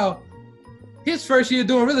 And now, his first year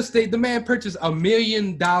doing real estate, the man purchased $1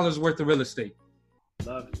 million worth of real estate.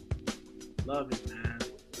 Love it. Love it, man.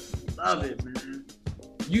 Love it, man.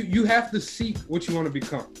 You have to seek what you want to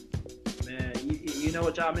become. Man, you know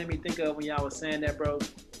what y'all made me think of when y'all was saying that, bro?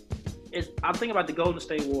 I'm thinking about the Golden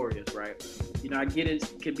State Warriors, right? You know, I get it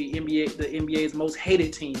could be the NBA's most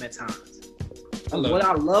hated team at times. I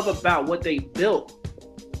love about what they built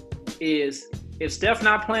is, if Steph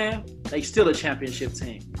not playing, they still a championship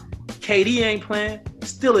team. KD ain't playing,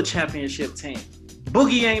 still a championship team.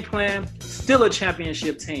 Boogie ain't playing, still a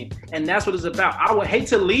championship team. And that's what it's about. I would hate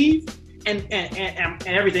to leave and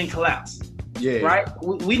everything collapse. Yeah. Right?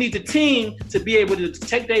 We need the team to be able to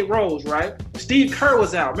take their roles, right? Steve Kerr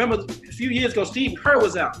was out. Remember a few years ago, Steve Kerr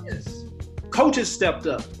was out. Yes. Coaches stepped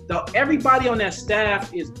up. Everybody on that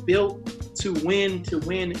staff is built to win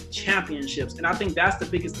championships. And I think that's the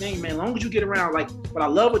biggest thing, man. As long as you get around, like, but I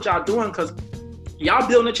love what y'all doing, because y'all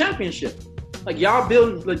building a championship. Like, y'all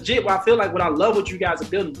building legit. I feel like what I love what you guys are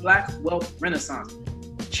building, Black Wealth Renaissance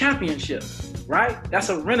championship. right? That's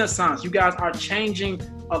a renaissance. You guys are changing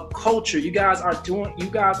a culture. You guys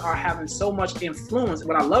are having so much influence.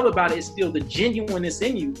 What I love about it is still the genuineness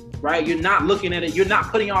in you, right? You're not looking at it. You're not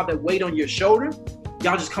putting all that weight on your shoulder.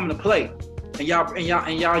 Y'all just coming to play, and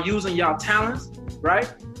y'all using y'all talents,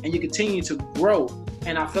 right? And you continue to grow.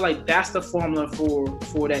 And I feel like that's the formula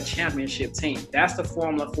for that championship team. That's the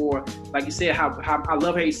formula for, like you said, how I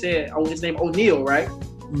love how you said, his name O'Neal, right?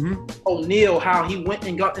 Mm-hmm. O'Neal, how he went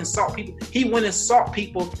and sought people. He went and sought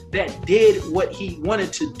people that did what he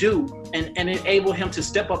wanted to do, and enabled him to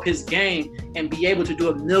step up his game and be able to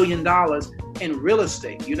do $1 million in real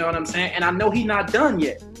estate. You know what I'm saying? And I know he's not done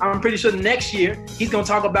yet. I'm pretty sure next year he's gonna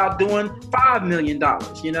talk about doing $5 million.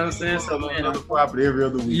 You know what I'm saying? So man, another property every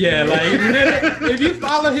other week. Yeah, like if you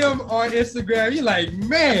follow him on Instagram, you're like,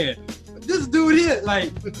 man, this dude here,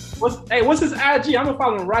 like, what's his IG? I'm gonna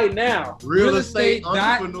follow him right now. Real estate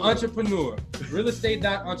entrepreneur. Real estate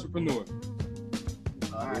entrepreneur.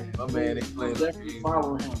 All right, my man explained. Definitely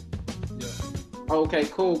follow him. Yeah. Okay,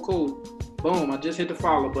 cool. Boom! I just hit the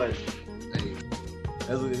follow button. Hey,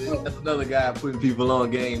 that's another guy putting people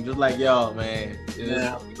on game, just like y'all, man.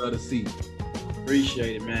 Yeah, we love to see.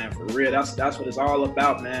 Appreciate it, man. For real, that's what it's all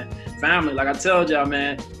about, man. Family, like I told y'all,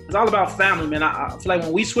 man. It's all about family, man. I feel like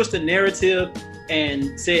when we switch the narrative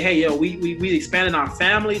and say, hey, yo, we expanding our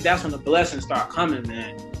family, that's when the blessings start coming,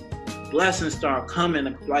 man. Blessings start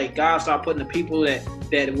coming. Like God start putting the people that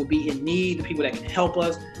will be in need, the people that can help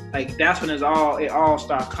us. Like that's when it all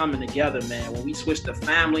start coming together, man. When we switch the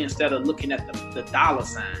family instead of looking at the dollar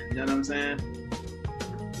sign. You know what I'm saying?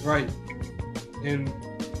 Right. And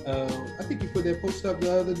I think you put that post up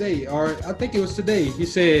the other day, or I think it was today. He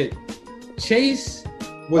said, chase.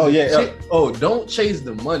 Don't chase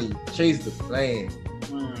the money, chase the plan.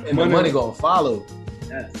 And the money gonna follow.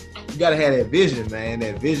 Yes. You gotta have that vision, man.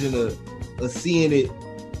 That vision of seeing it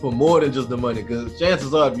for more than just the money. Because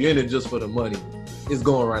chances are, if you're in it just for the money, it's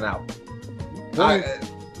gonna run out.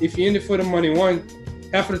 If you're in it for the money,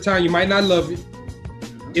 half of the time you might not love it.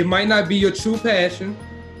 It might not be your true passion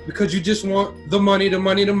because you just want the money.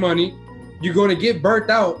 You're gonna get burnt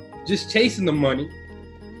out just chasing the money.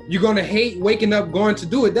 You're gonna hate waking up going to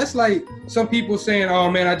do it. That's like some people saying, "Oh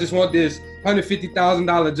man, I just want this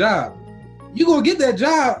 $150,000 job." You're gonna get that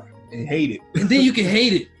job and hate it, and then you can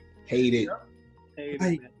hate it. Hate it.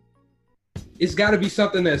 Like, it's got to be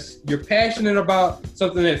something that's you're passionate about,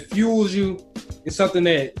 something that fuels you, and something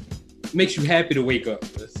that makes you happy to wake up.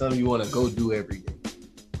 That's something you want to go do every day.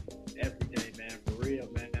 Every day, man, for real,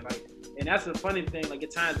 man. Like, and that's the funny thing. Like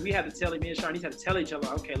at times we have to tell me and Sharnice have to tell each other,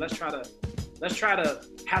 okay, let's try to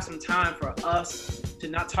have some time for us to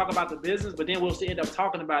not talk about the business, but then we'll still end up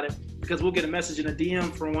talking about it because we'll get a message in a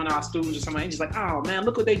DM from one of our students or somebody, and just like, oh man,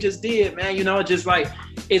 look what they just did, man. You know, just like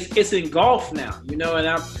it's engulfed now, you know. And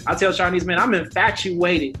I tell Chinese, man, I'm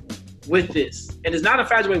infatuated with this, and it's not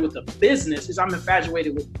infatuated with the business. I'm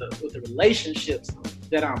infatuated with the relationships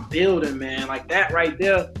that I'm building, man. Like that right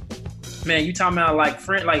there, man. You talking about like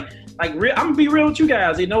friend, like real. I'm gonna be real with you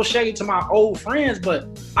guys. Ain't no shade to my old friends, but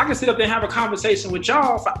I can sit up there and have a conversation with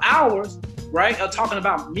y'all for hours, right? Talking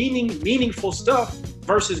about meaningful stuff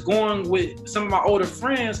versus going with some of my older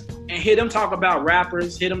friends and hear them talk about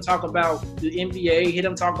rappers, hear them talk about the NBA, hear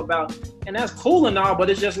them talk about, and that's cool and all, but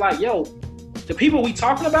it's just like, yo, the people we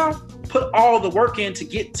talking about put all the work in to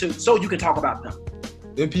get to so you can talk about them.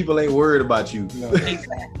 Them people ain't worried about you. No.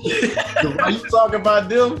 Exactly. While you talk about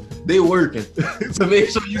them, they working to make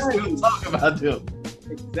sure you still talk about them.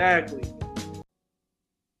 Exactly.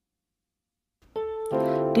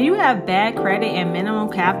 Do you have bad credit and minimum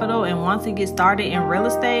capital and want to get started in real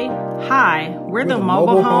estate? Hi, we're the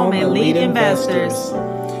Mobile Home Elite Investors.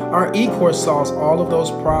 Our e-course solves all of those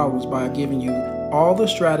problems by giving you all the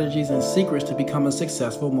strategies and secrets to become a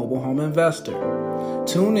successful mobile home investor.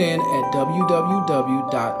 Tune in at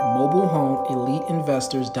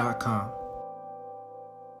www.mobilehomeeliteinvestors.com.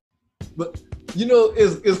 But you know,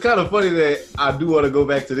 it's kind of funny that I do want to go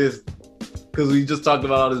back to this because we just talked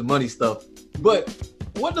about all this money stuff. But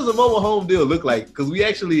what does a mobile home deal look like? Because we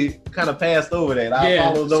actually kind of passed over that. Our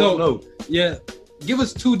followers don't know. Yeah, give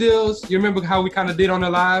us 2 deals. You remember how we kind of did on the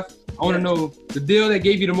live? I want to know the deal that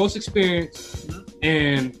gave you the most experience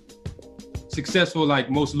and successful, like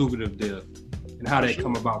most lucrative deal, and how that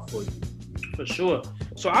come about for you. For sure.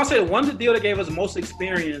 So I'll say one of the deal that gave us the most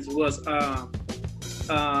experience was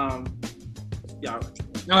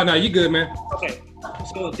No, you good, man. Okay.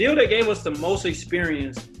 So the deal that gave us the most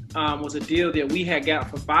experience was a deal that we had got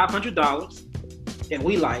for $500, and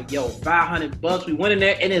we like, yo, $500. We went in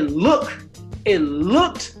there, and it looked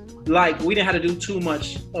like we didn't have to do too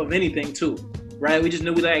much of anything to it, right? We just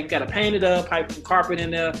knew we got to paint it up, pipe some carpet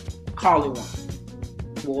in there, call it one.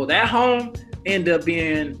 Well, that home ended up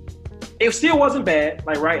being, it still wasn't bad.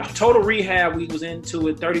 Like, right, total rehab, we was into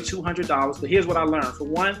it $3,200. But here's what I learned. For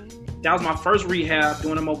one, that was my first rehab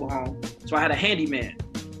doing a mobile home. So I had a handyman.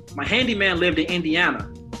 My handyman lived in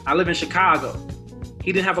Indiana. I live in Chicago.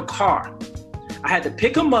 He didn't have a car. I had to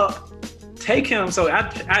pick him up, take him. So I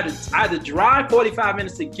had to drive 45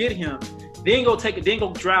 minutes to get him, then go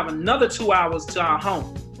drive another 2 hours to our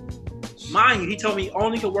home. Mind you, he told me he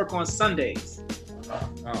only could work on Sundays.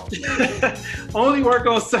 Only work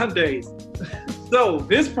on Sundays. So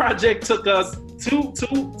this project took us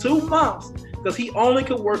two months because he only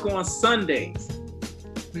could work on Sundays.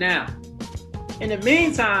 Now, in the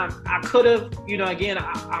meantime, I could have, again,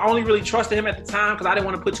 I only really trusted him at the time because I didn't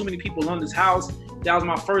want to put too many people on this house. That was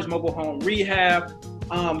my first mobile home rehab.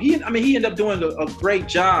 He ended up doing a great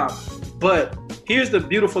job. But here's the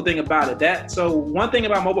beautiful thing about it. So one thing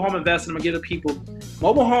about mobile home investing, I'm gonna give to people,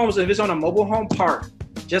 mobile homes, if it's on a mobile home park,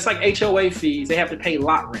 just like HOA fees, they have to pay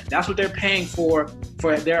lot rent. That's what they're paying for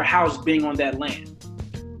their house being on that land.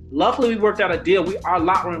 Luckily, we worked out a deal. Our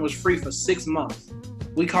lot rent was free for 6 months.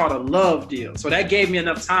 We called a love deal. So that gave me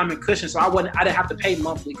enough time and cushion so I didn't have to pay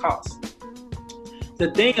monthly costs.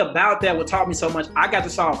 The thing about that, what taught me so much, I got to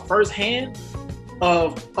saw firsthand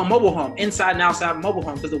of a mobile home, inside and outside mobile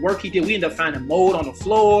home, because the work he did, we ended up finding mold on the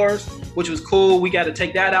floors, which was cool. We got to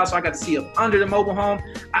take that out, so I got to see up under the mobile home.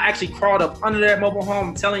 I actually crawled up under that mobile home.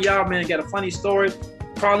 I'm telling y'all, man, got a funny story.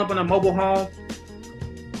 Crawling up in a mobile home.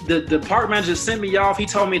 The park manager sent me off. He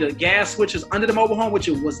told me the gas switch is under the mobile home, which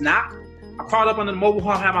it was not. I crawled up under the mobile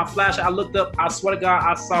home, had my flashlight. I looked up, I swear to God,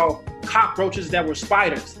 I saw cockroaches that were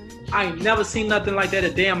spiders. I ain't never seen nothing like that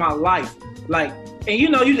a day in my life.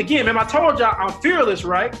 And again, man, I told y'all I'm fearless,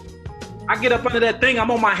 right? I get up under that thing, I'm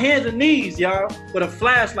on my hands and knees, y'all, with a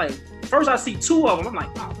flashlight. First I see 2 of them, I'm like,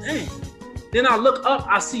 oh, dang. Then I look up,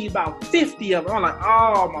 I see about 50 of them. I'm like,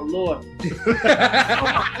 oh, my Lord.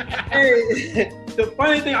 Hey, the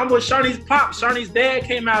funny thing, I'm with Sharni's pop. Sharni's dad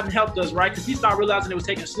came out and helped us, right? Because he started realizing it was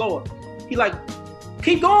taking slower. He like,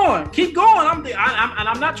 keep going.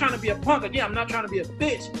 I'm not trying to be a punk. Again, I'm not trying to be a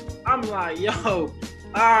bitch. I'm like, yo,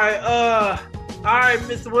 all right,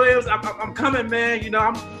 Mr. Williams, I'm coming, man.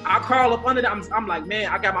 I crawl up under that. I'm like, man,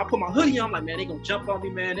 I put my hoodie on. I'm like, man, they gonna jump on me,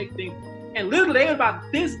 man. They think, and literally they were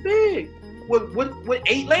about this big with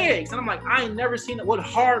 8 legs. And I'm like, I ain't never seen it with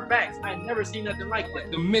hard backs. I ain't never seen nothing like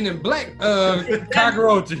that. The Men in Black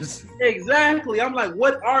cockroaches. Exactly. I'm like,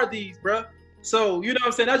 what are these, bro? So, you know what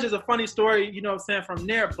I'm saying? That's just a funny story, you know what I'm saying, from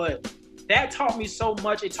there. But that taught me so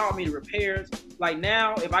much. It taught me the repairs. Like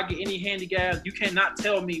now, if I get any handy gas, you cannot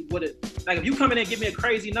tell me what it, like if you come in and give me a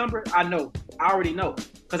crazy number, I already know.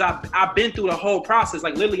 Because I've been through the whole process.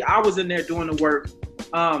 Like literally, I was in there doing the work.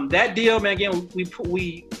 That deal, man, again, we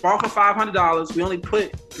bought for $500. We only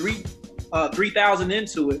put $3,000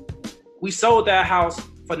 into it. We sold that house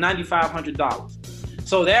for $9,500.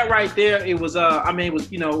 So that right there, it was,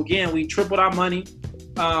 again, we tripled our money.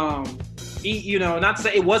 Not to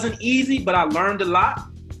say it wasn't easy, but I learned a lot.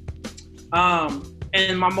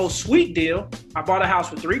 And my most sweet deal, I bought a house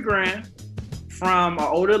for $3,000 from an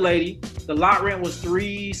older lady. The lot rent was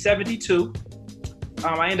 $372.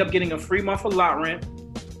 I ended up getting a free month of lot rent,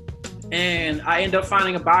 and I ended up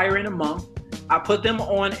finding a buyer in a month. I put them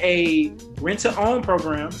on a rent-to-own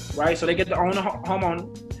program, right? So they get to own a homeowner.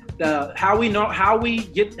 How we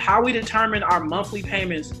determine our monthly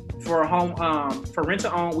payments for a home, for rent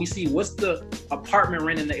to own, we see what's the apartment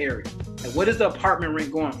rent in the area. And what is the apartment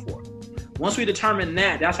rent going for? Once we determine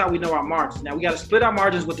that, that's how we know our margins. Now we got to split our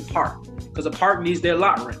margins with the park because the park needs their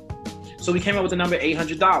lot rent. So we came up with the number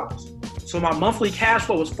 $800. So my monthly cash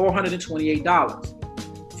flow was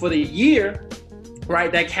 $428. For the year,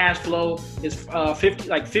 right, that cash flow is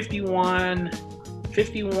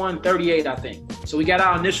 5138, I think. So we got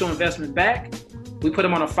our initial investment back. We put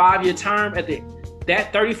them on a 5-year term.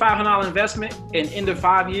 That $3,500 investment in end of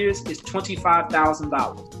 5 years is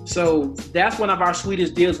 $25,000. So that's one of our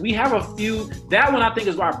sweetest deals. We have a few. That one I think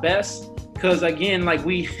is our best because again, like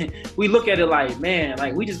we look at it like, man,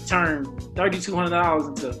 like we just turned $3,200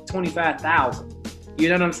 into $25,000. You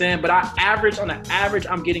know what I'm saying? But on average,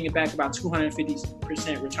 I'm getting it back about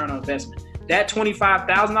 250% return on investment. That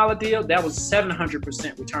 $25,000 deal, that was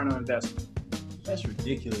 700% return on investment. That's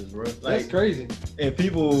ridiculous, bro. That's crazy. And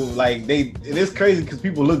people it's crazy because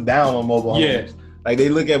people look down on mobile homes. Yeah. Like they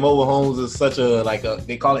look at mobile homes as such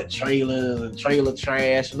they call it trailers and trailer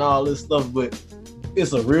trash and all this stuff, but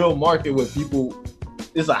it's a real market where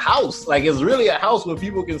it's a house. Like it's really a house where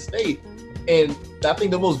people can stay. And I think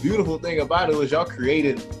the most beautiful thing about it was y'all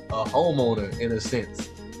created a homeowner in a sense.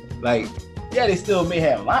 Like, yeah, they still may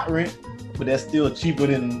have lot rent, but that's still cheaper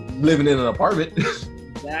than living in an apartment.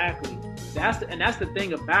 Exactly. That's the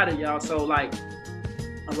thing about it, y'all. So like,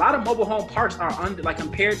 a lot of mobile home parks are under, like,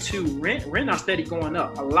 compared to rent are steady going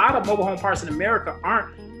up. A lot of mobile home parks in America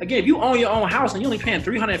aren't. Again, if you own your own house and you're only paying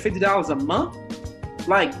 $350 a month,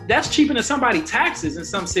 like, that's cheaper than somebody's taxes in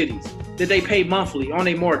some cities that they pay monthly on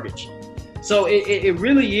their mortgage. So it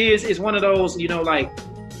really is. It's one of those, you know, like,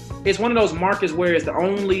 it's one of those markets where it's the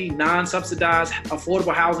only non-subsidized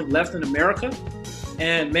affordable housing left in America.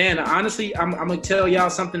 And man, honestly, I'm gonna tell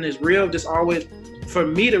y'all something that's real. Just always, for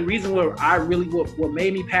me, the reason what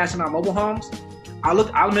made me passionate about mobile homes,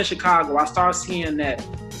 I'm in Chicago. I started seeing that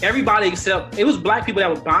everybody except, it was black people that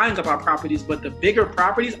were buying up our properties, but the bigger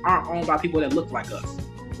properties aren't owned by people that look like us,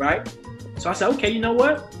 right? So I said, okay, you know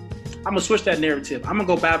what? I'm gonna switch that narrative. I'm gonna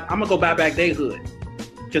go buy back their hood,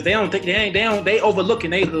 because they overlooking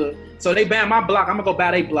their hood. So they ban my block. I'm gonna go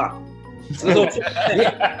buy their block. So let's go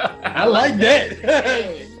I like that.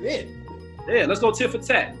 Yeah, let's go tit for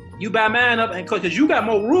tat. You buy mine up, and because you got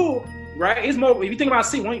more rural, right? It's more. If you think about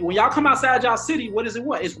city, when y'all come outside y'all city, what is it?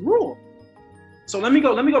 What? It's rural. So let me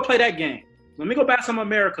go play that game. Let me go back some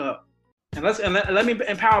America up, and let me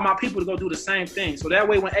empower my people to go do the same thing. So that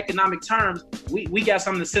way, when economic terms, we got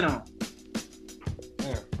something to sit on.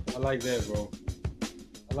 Yeah, I like that, bro.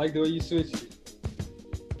 I like the way you switched it.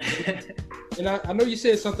 And I know you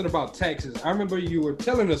said something about taxes. I remember you were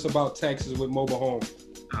telling us about taxes with mobile home.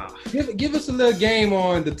 Give us a little game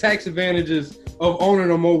on the tax advantages of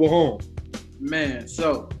owning a mobile home. Man,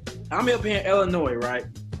 so I'm up here in Illinois, right?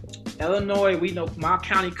 Illinois, we know my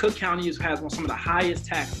county, Cook County, has some of the highest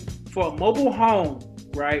taxes. For a mobile home,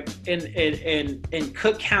 right, in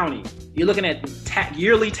Cook County, you're looking at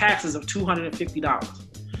yearly taxes of $250.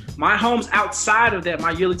 My homes outside of that,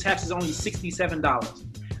 my yearly tax is only $67.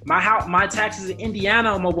 My taxes in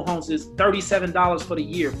Indiana on mobile homes is $37 for the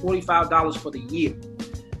year, $45 for the year.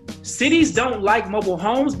 Cities don't like mobile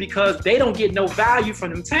homes because they don't get no value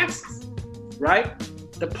from them taxes, right?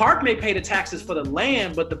 The park may pay the taxes for the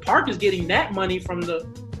land, but the park is getting that money from the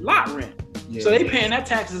lot rent. Yeah, so they paying that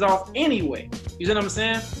taxes off anyway. You see what I'm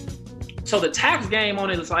saying? So the tax game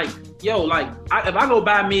on it is like, yo, like if I go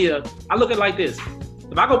buy me I look at it like this.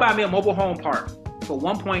 If I go buy me a mobile home park for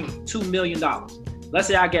 $1.2 million, let's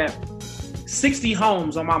say I get 60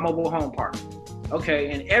 homes on my mobile home park.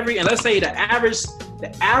 Okay, and let's say the average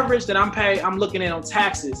that I'm looking at on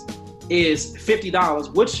taxes is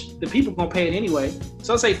 $50, which the people gonna pay it anyway.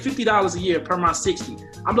 So let's say $50 a year per my 60.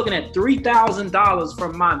 I'm looking at $3,000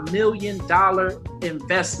 from my $1 million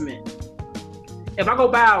investment. If I go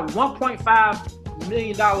buy a $1.5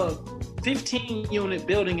 million 15-unit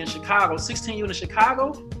building in Chicago, 16-unit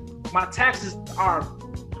Chicago, my taxes are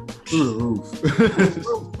through the roof.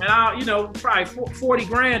 And probably 40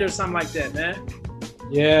 grand or something like that, man.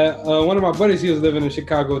 Yeah, one of my buddies, he was living in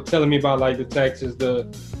Chicago, telling me about like the taxes, the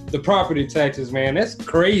property taxes, man. That's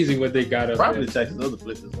crazy what they got up property there. Taxes, other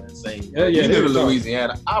places are insane. Yeah, you live in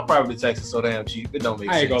Louisiana, our property taxes so damn cheap, it don't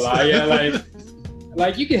make sense. I ain't gonna lie, yeah,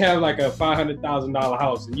 like you can have like a $500,000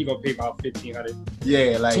 house and you gonna pay about $1,500.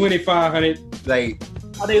 Yeah, like $2,500. Like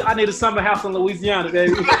I need a summer house in Louisiana,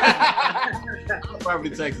 baby.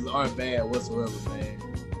 Property taxes aren't bad whatsoever, man.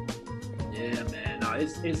 Yeah, man. No,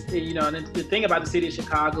 it's and the thing about the city of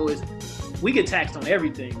Chicago is we get taxed on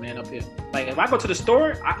everything, man, up here. Like if I go to the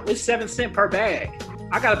store, it's 7 cents per bag.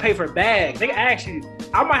 I gotta pay for a bag. They actually,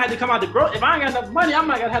 I might have to come out if I ain't got enough money, I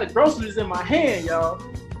might gotta have the groceries in my hand, y'all.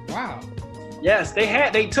 Wow. Yes,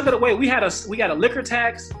 they took it away. We got a liquor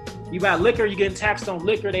tax. You buy liquor, you're getting taxed on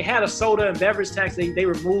liquor. They had a soda and beverage tax. They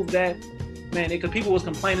removed that, man, because people was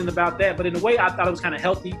complaining about that. But in a way, I thought it was kind of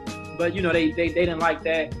healthy. But they didn't like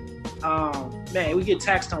that. Man, we get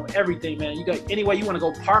taxed on everything, man. You got anyway you want to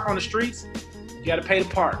go park on the streets, you got to pay to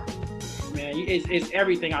park. Man, it's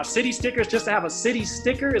everything. Our city stickers, just to have a city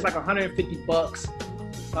sticker, is like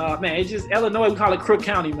 $150. Man, it's just Illinois. We call it Crook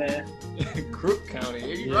County, man. Crook County,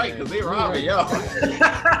 yeah, you're right, because they robbing y'all.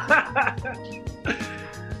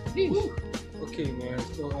 Okay, man.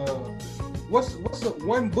 So, what's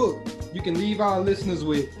one book you can leave our listeners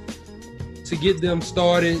with to get them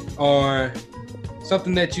started, or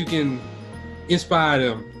something that you can inspire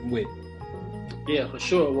them with? Yeah, for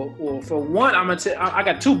sure. Well, for one, I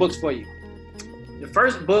got 2 books for you. The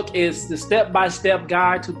first book is the step-by-step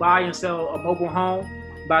guide to buy and sell a mobile home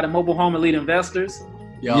by the Mobile Home Elite Investors.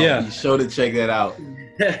 Y'all, be sure to check that out.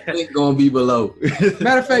 It's gonna be below.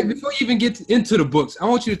 Matter of fact, before you even get into the books, I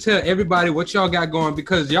want you to tell everybody what y'all got going,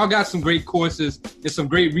 because y'all got some great courses and some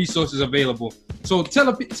great resources available. So tell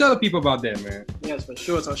the people about that, man. Yes, for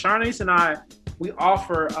sure. So Sharnice and I, we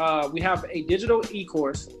offer, we have a digital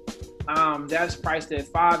e-course. That's priced at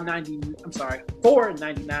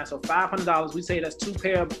 $4.99, so $500. We say that's two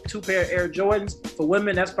pair Air Jordans. For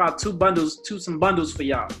women, that's about some bundles for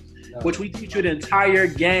y'all, which we teach you the entire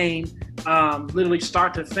game, literally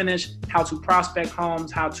start to finish, how to prospect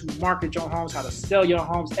homes, how to market your homes, how to sell your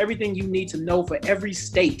homes, everything you need to know for every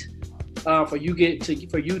state, for you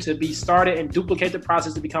to be started and duplicate the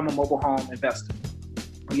process to become a mobile home investor.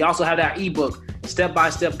 We also have that ebook,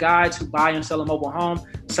 step-by-step guide to buy and sell a mobile home.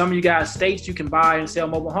 Some of you guys states you can buy and sell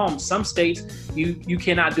mobile homes. Some states you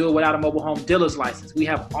cannot do it without a mobile home dealer's license. We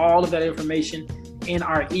have all of that information in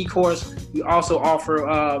our e-course. We also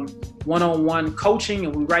offer one-on-one coaching,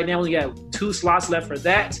 and right now we got 2 slots left for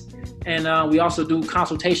that. And we also do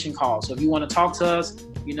consultation calls. So if you want to talk to us,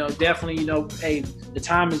 definitely, hey, the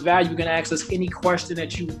time is valuable. You can ask us any question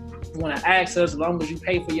that you want to ask us. As long as you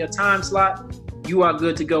pay for your time slot, you are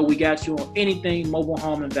good to go. We got you on anything mobile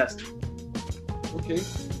home investing. Okay.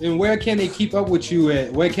 And where can they keep up with you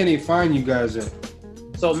at? Where can they find you guys at?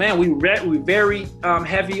 So, man, we very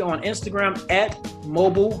heavy on Instagram at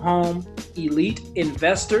Mobile Home Elite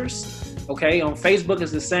Investors. Okay. On Facebook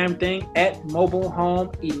is the same thing, at Mobile Home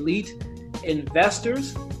Elite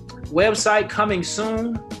Investors. Website coming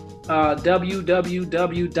soon,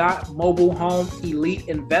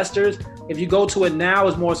 www.mobilehomeeliteinvestors. If you go to it now,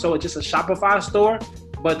 it's more so just a Shopify store,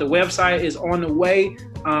 but the website is on the way.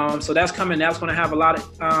 So that's coming. That's going to have a lot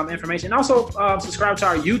of information. And also subscribe to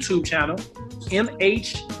our YouTube channel,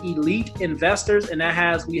 MH Elite Investors, and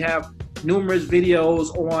we have numerous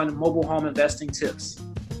videos on mobile home investing tips.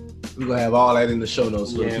 We're gonna have all that in the show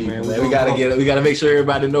notes for the people. Man. We gotta make sure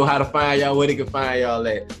everybody know how to find y'all, where they can find y'all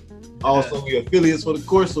at. Also, we affiliates for the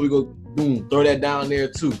course, so we go throw that down there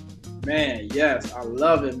too. Man, yes, I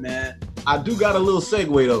love it, man. I do got a little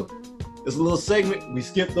segue though. It's a little segment. We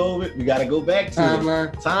skipped over it. We got to go back to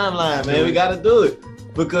Timeline, man. We got to do it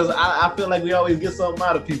because I feel like we always get something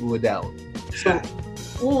out of people with that one. So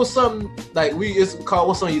what was something, like it's called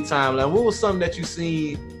What's on Your Timeline? What was something that you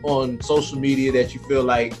seen on social media that you feel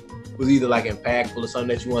like was either like impactful or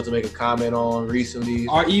something that you wanted to make a comment on recently?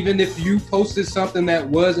 Or even if you posted something that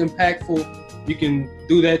was impactful, you can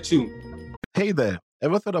do that too. Hey there.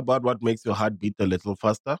 Ever thought about what makes your heart beat a little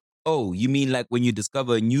faster? Oh, you mean like when you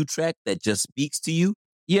discover a new track that just speaks to you?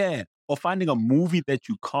 Yeah, or finding a movie that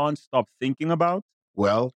you can't stop thinking about?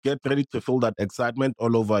 Well, get ready to feel that excitement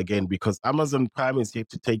all over again because Amazon Prime is here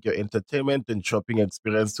to take your entertainment and shopping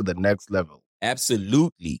experience to the next level.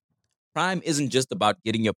 Absolutely. Prime isn't just about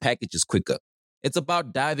getting your packages quicker. It's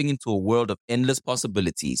about diving into a world of endless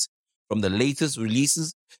possibilities, from the latest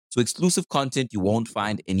releases to exclusive content you won't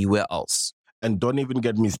find anywhere else. And don't even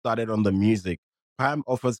get me started on the music. Prime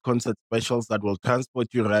offers concert specials that will transport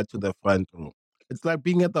you right to the front row. It's like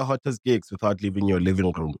being at the hottest gigs without leaving your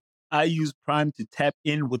living room. I use Prime to tap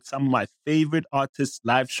in with some of my favorite artists'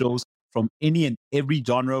 live shows from any and every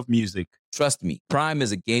genre of music. Trust me, Prime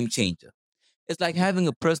is a game changer. It's like having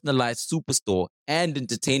a personalized superstore and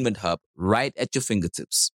entertainment hub right at your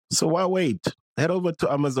fingertips. So why wait? Head over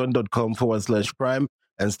to amazon.com/Prime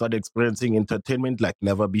and start experiencing entertainment like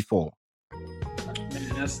never before.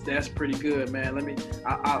 Man, that's pretty good, man.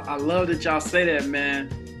 I love that y'all say that, man.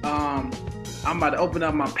 I'm about to open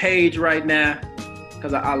up my page right now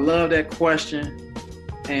because I love that question,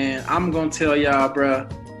 and I'm gonna tell y'all, bro.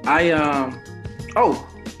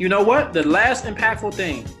 You know what? The last impactful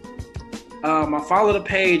thing. I follow the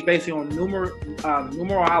page basically on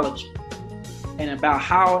numerology and about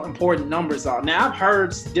how important numbers are. Now, I've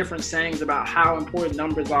heard different sayings about how important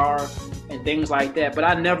numbers are and things like that, but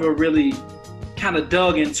I never really kind of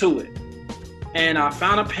dug into it. And I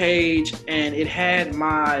found a page, and it had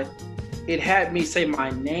me say my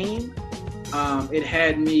name. It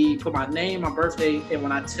had me put my name, my birthday, and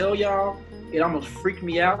when I tell y'all, it almost freaked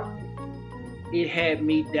me out. It had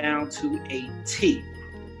me down to a T.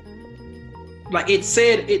 Like it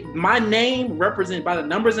said, my name represented by the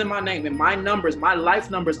numbers in my name, and my life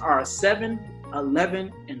numbers are 7, 11,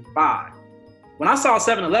 and 5. When I saw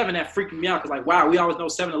 7-11, that freaked me out because, like, wow, we always know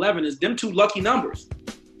 7-11 is them two lucky numbers.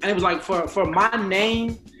 And it was like for my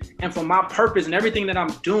name and for my purpose and everything that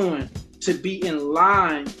I'm doing to be in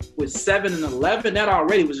line with 7 and 11, that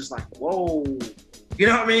already was just like, whoa. You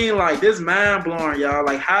know what I mean? Like, this mind blowing, y'all.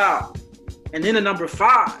 Like, how? And then the number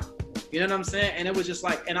 5. You know what I'm saying? And it was just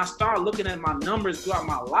like, and I started looking at my numbers throughout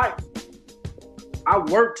my life. I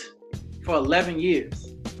worked for 11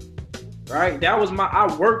 years, right?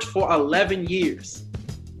 I worked for 11 years,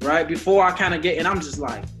 right? Before I kind of and I'm just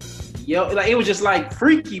like, yo, like, it was just like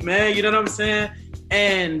freaky, man. You know what I'm saying?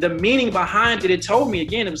 And the meaning behind it told me,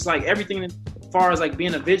 again, it was like everything as far as like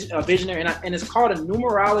being a visionary. And it's called a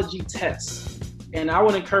numerology test. And I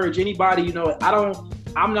would encourage anybody, you know,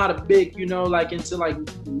 I'm not a big, you know, like into like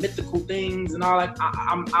mythical things and all that.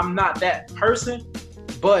 I'm not that person,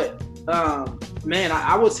 but man,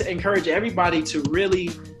 I would encourage everybody to really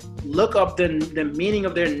look up the meaning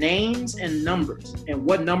of their names and numbers and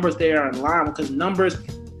what numbers they are in line with, because numbers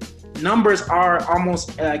are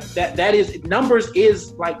almost like that is numbers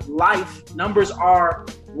is like life. Numbers are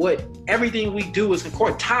what everything we do is.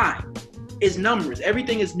 Of time is numbers.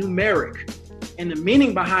 Everything is numeric. And the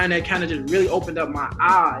meaning behind that kind of just really opened up my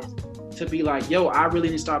eyes to be like, yo, I really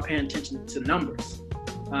need to start paying attention to numbers.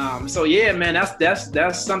 So yeah, man,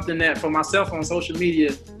 that's something that for myself on social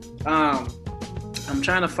media, I'm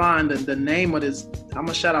trying to find the name of this. I'm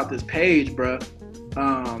gonna shout out this page, bro.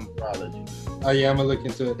 Oh yeah, I'm gonna look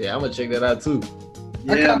into it. Yeah, I'm gonna check that out too.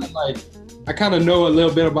 Yeah. I kind of know a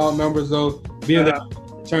little bit about numbers though, being the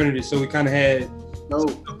fraternity, so we kind of had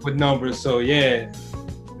stuff with numbers. So yeah.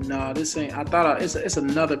 No, this ain't. I thought it's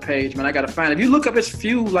another page, man. I gotta find. If you look up, it's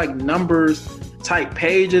few like numbers type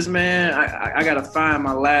pages, man. I gotta find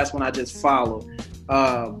my last one I just followed.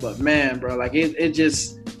 But man, bro, like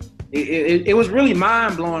it was really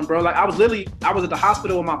mind blowing, bro. Like I was at the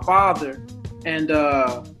hospital with my father, and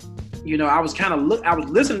you know, I was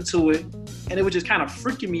listening to it, and it was just kind of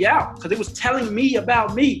freaking me out because it was telling me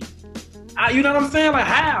about me. You know what I'm saying? Like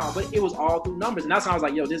how? But it was all through numbers, and that's when I was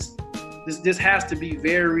like, yo, this has to be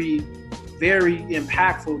very, very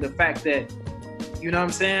impactful. The fact that, you know what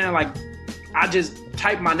I'm saying? Like, I just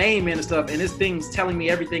type my name in and stuff, and this thing's telling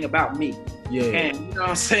me everything about me. Yeah. And you know what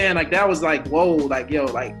I'm saying? Like, that was like, whoa, like, yo,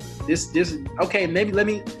 like, this, okay, maybe let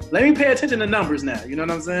me pay attention to numbers now. You know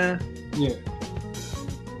what I'm saying? Yeah.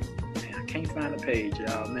 Man, I can't find the page,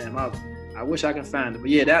 y'all. Man, I wish I could find it.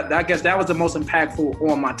 But yeah, I guess that was the most impactful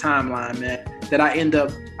on my timeline, man. That I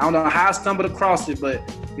don't know how I stumbled across it, but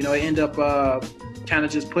you know, it ended up kind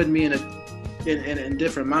of just putting me in a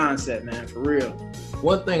different mindset, man, for real.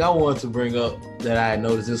 One thing I wanted to bring up that I had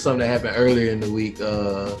noticed is something that happened earlier in the week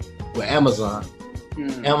with Amazon.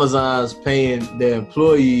 Amazon's paying their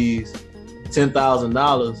employees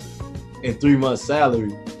 $10,000 in 3 months'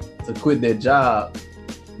 salary to quit their job,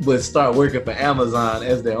 but start working for Amazon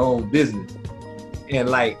as their own business. And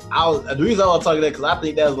like, the reason I was talking that because I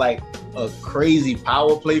think that was like a crazy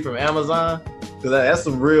power play from Amazon, because that's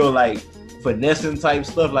some real like finessing type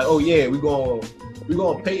stuff. Like, oh yeah, we're gonna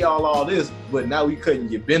pay y'all all this, but now we cutting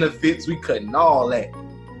your benefits, we cutting all that.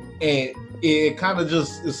 And it kind of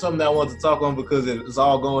just is something that I want to talk on because it's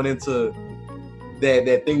all going into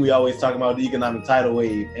that thing we always talk about, the economic tidal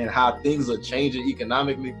wave, and how things are changing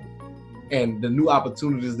economically and the new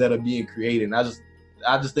opportunities that are being created. And I just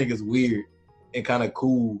think it's weird and kind of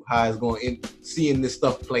cool how it's going in seeing this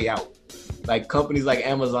stuff play out. Like companies like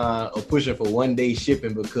Amazon are pushing for 1-day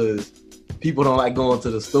shipping because people don't like going to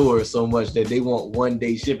the store so much that they want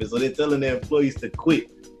 1-day shipping. So they're telling their employees to quit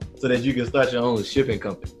so that you can start your own shipping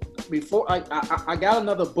company. Before I got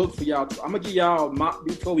another book for y'all. I'm gonna give y'all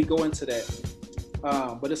before we go into that.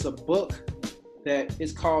 But it's a book that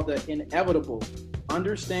is called The Inevitable: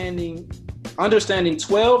 Understanding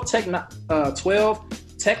 12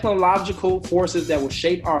 technological forces that will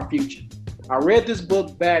shape our future. I read this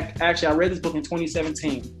book in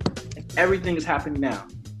 2017, and everything is happening now.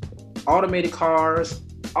 Automated cars,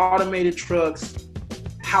 automated trucks,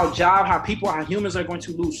 how humans are going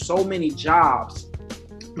to lose so many jobs.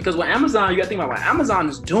 Because with Amazon, you gotta think about what Amazon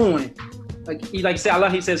is doing. He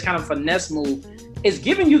says kind of finesse move. It's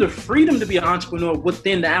giving you the freedom to be an entrepreneur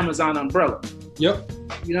within the Amazon umbrella. Yep.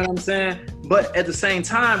 You know what I'm saying? But at the same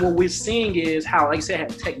time, what we're seeing is how, like I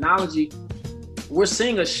said, technology, we're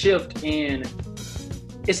seeing a shift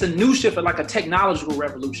it's a new shift, like a technological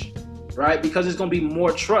revolution, right? Because it's going to be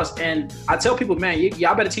more trust. And I tell people, man,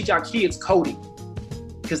 y'all better teach our kids coding,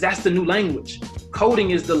 because that's the new language.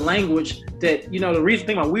 Coding is the language that, you know, the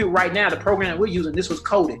reason right now, the program that we're using, this was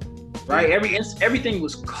coded, right? Everything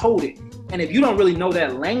was coded. And if you don't really know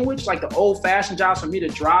that language, like the old fashioned jobs, for me to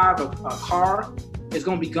drive a car, it's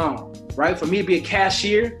going to be gone, right? For me to be a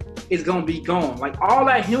cashier, it's going to be gone. Like all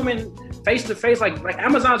that human face-to-face, like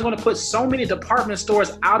Amazon's going to put so many department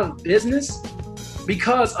stores out of business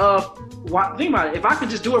because of think about it. If I can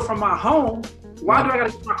just do it from my home, why do I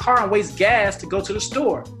got to get my car and waste gas to go to the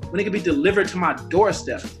store when it can be delivered to my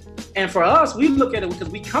doorstep? And for us, we look at it because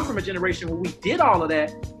we come from a generation where we did all of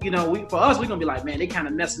that. You know, for us, we're going to be like, man, they kind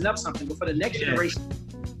of messing up something. But for the next generation,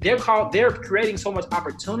 they're creating so much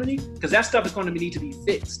opportunity because that stuff is going to need to be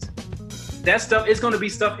fixed. That stuff is going to be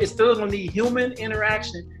stuff, it's still going to need human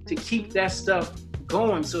interaction to keep that stuff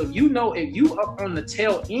going. So if you up on the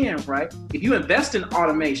tail end, right? If you invest in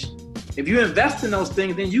automation, if you invest in those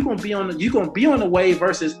things, then you're going to be on the way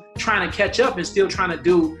versus trying to catch up and still trying to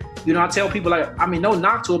do, I tell people, like, I mean, no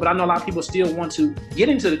knock to it, but I know a lot of people still want to get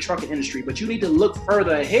into the trucking industry, but you need to look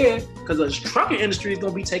further ahead because the trucking industry is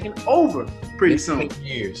going to be taken over pretty soon. 10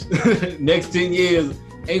 years. Next 10 years,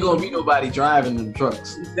 ain't going to be nobody driving them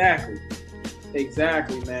trucks.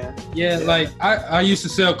 Exactly, man. Yeah, like I used to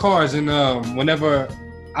sell cars, and whenever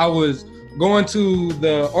I was going to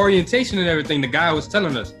the orientation and everything, the guy was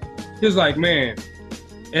telling us, he was like, man,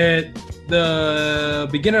 at the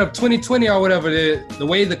beginning of 2020 or whatever, the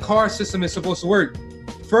way the car system is supposed to work,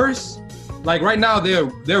 first, like right now,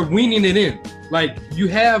 they're weaning it in. Like you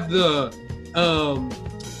have the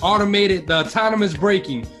autonomous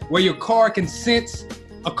braking, where your car can sense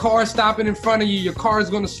a car stopping in front of you, your car is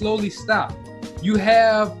going to slowly stop. You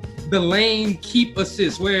have the lane keep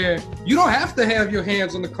assist, where you don't have to have your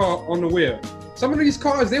hands on the car on the wheel. Some of these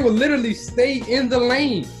cars, they will literally stay in the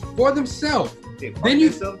lane for themselves.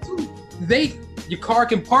 Then your car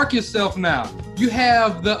can park yourself now. You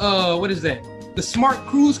have the the smart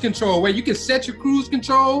cruise control, where you can set your cruise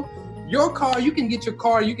control. Your car, you can get your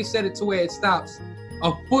car, you can set it to where it stops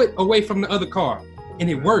a foot away from the other car, and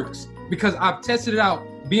it works because I've tested it out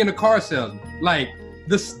being a car salesman. Like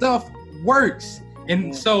the stuff works.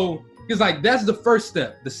 And so it's like, that's the first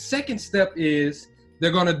step. The second step is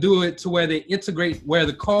they're going to do it to where they integrate, where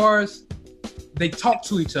the cars, they talk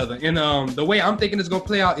to each other. And the way I'm thinking it's going to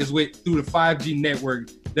play out is through the 5G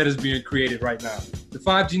network that is being created right now. The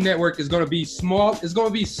 5G network is going to be small. It's going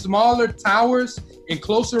to be smaller towers in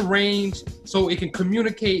closer range so it can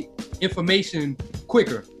communicate information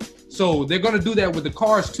quicker. So they're going to do that with the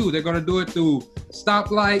cars too. They're going to do it through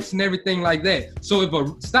stoplights and everything like that. So if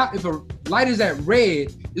a light is at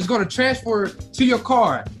red, it's going to transfer to your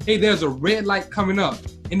car. Hey, there's a red light coming up,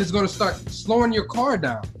 and it's going to start slowing your car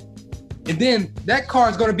down. And then that car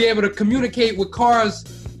is going to be able to communicate with cars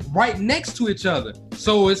right next to each other.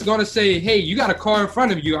 So it's going to say, hey, you got a car in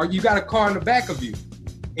front of you, or you got a car in the back of you.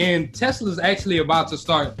 And Tesla's actually about to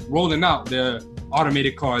start rolling out their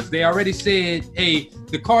automated cars. They already said, hey,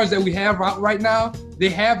 the cars that we have right now, they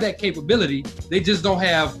have that capability. They just don't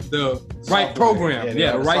have the right program.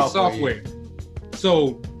 The right software.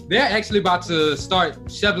 So they're actually about to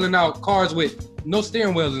start shoveling out cars with no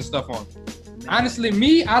steering wheels and stuff on. Honestly,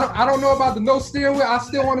 I don't know about the no steering wheel. I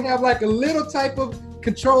still want to have like a little type of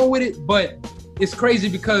control with it, but it's crazy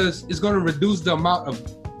because it's going to reduce the amount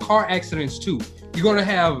of car accidents too. You're going to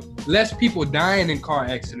have less people dying in car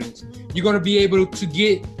accidents. You're going to be able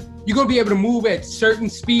to move at certain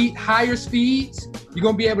higher speeds. You're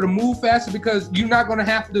going to be able to move faster because you're not going to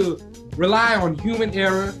have to rely on human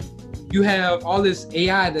error. You have all this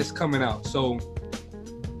AI that's coming out. So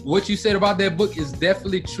what you said about that book is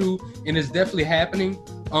definitely true, and it's definitely happening.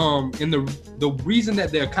 And the reason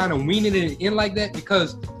that they're kind of weaning it in like that,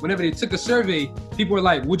 because whenever they took a survey, people were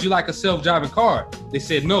like, would you like a self-driving car? They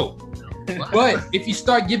said no. But if you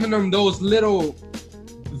start giving them those little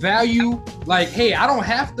value, like, hey, I don't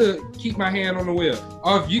have to keep my hand on the wheel.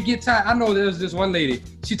 Or if you get tired, I know there's this one lady,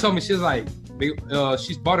 she told me, she was like,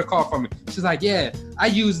 she's bought a car from me. She's like, yeah, I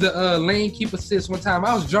used the lane keep assist one time.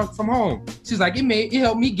 I was drunk from home. She's like, it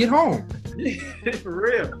helped me get home. For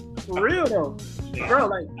real though. Bro,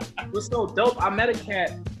 like, what's so dope, I met a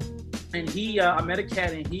cat and he's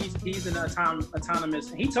an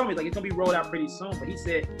autonomous, and he told me like it's gonna be rolled out pretty soon, but he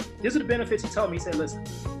said these are the benefits. He told me, he said, listen,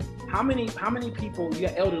 how many people, you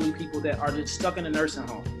got elderly people that are just stuck in a nursing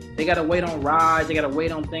home. They gotta wait on rides, they gotta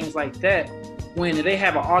wait on things like that. When they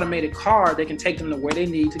have an automated car, they can take them to where they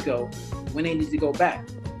need to go when they need to go back.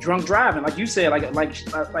 Drunk driving, like you said,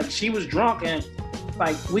 like she was drunk, and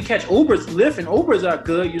like we catch Ubers, Lyft, and Ubers are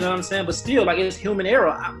good, you know what I'm saying? But still, like, it's human error.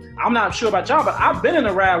 I'm not sure about y'all, but I've been in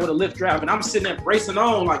a ride with a Lyft driver, and I'm sitting there bracing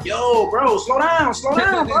on, like, yo, bro, slow down,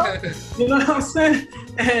 bro. You know what I'm saying?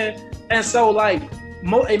 And so, like,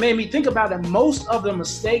 it made me think about that most of the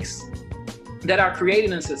mistakes that are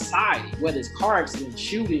created in society, whether it's car accidents,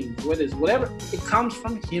 shootings, whether it's whatever, it comes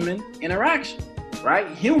from human interaction, right?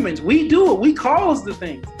 Humans, we do it, we cause the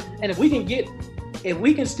things. And if we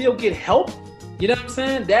can still get help, you know what I'm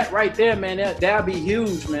saying? That right there, man, that'd be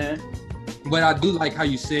huge, man. But I do like how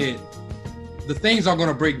you said the things are going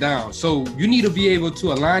to break down. So you need to be able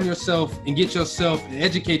to align yourself and get yourself and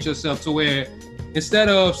educate yourself to where instead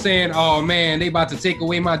of saying, oh man, they about to take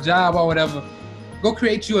away my job or whatever, go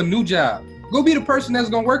create you a new job. Go be the person that's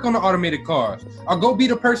going to work on the automated cars. Or go be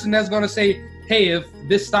the person that's going to say, hey, if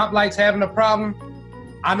this stoplight's having a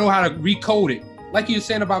problem, I know how to recode it. Like you were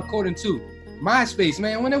saying about coding too. MySpace,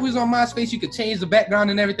 man, when it was on MySpace, you could change the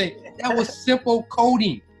background and everything. That was simple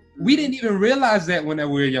coding. We didn't even realize that when we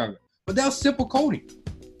were younger, but that was simple coding.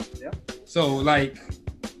 Yeah. So like,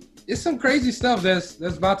 it's some crazy stuff that's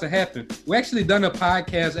about to happen. We actually done a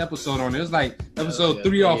podcast episode on it. It was like episode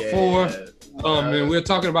 3 or 4. And we're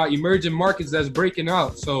talking about emerging markets that's breaking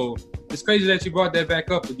out. So it's crazy that you brought that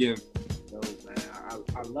back up again. Man,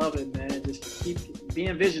 I love it, man. Just keep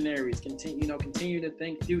being visionaries. Continue to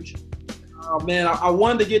think future. Oh man, I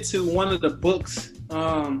wanted to get to one of the books,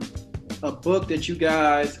 a book that you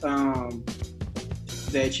guys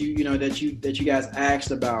that you guys asked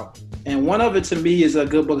about, and one of it to me is a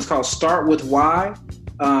good book. It's called Start With Why,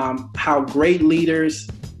 how great leaders,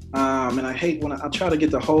 and I hate when I try to get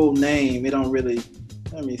the whole name, it don't really,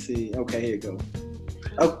 let me see. Okay, here you go.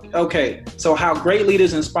 Okay, so how great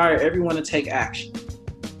leaders inspire everyone to take action.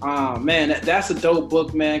 Man, that's a dope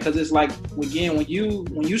book, man, because it's like, again, when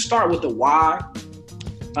you start with the why,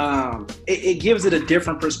 it gives it a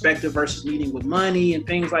different perspective versus leading with money and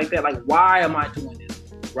things like that. Like, why am I doing this,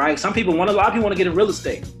 right? A lot of people want to get in real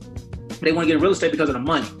estate. They want to get in real estate because of the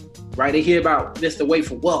money, right? They hear about this, the way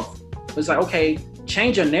for wealth. But it's like, okay,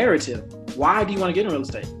 change your narrative. Why do you want to get in real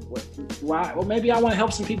estate? Why? Well, maybe I want to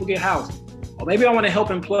help some people get housing. Or maybe I want to help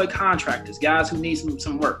employ contractors, guys who need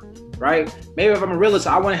some work. Right? Maybe if I'm a realtor,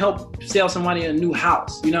 I want to help sell somebody a new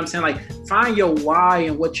house. You know what I'm saying? Like, find your why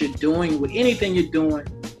and what you're doing with anything you're doing.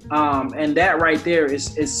 And that right there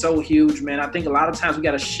is so huge, man. I think a lot of times we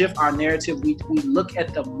got to shift our narrative. We look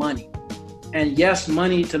at the money. And yes,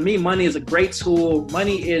 money, to me, money is a great tool.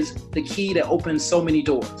 Money is the key that opens so many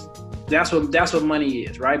doors. That's what money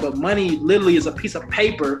is, right? But money literally is a piece of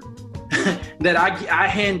paper that I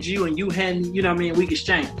hand you and you hand, you know what I mean, we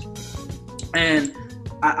exchange. And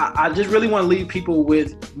I just really want to leave people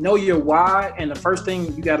with know your why, and the first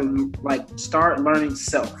thing you got to start learning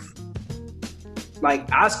self. Like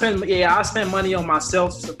I spend money on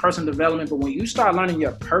myself, personal development, but when you start learning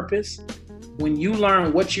your purpose, when you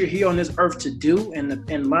learn what you're here on this earth to do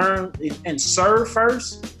and learn and serve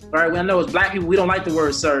first, right? I know as Black people we don't like the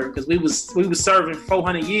word serve because we was serving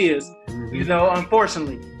 400 years,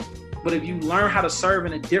 unfortunately. But if you learn how to serve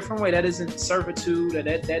in a different way, that isn't servitude, or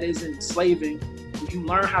that isn't slaving. If you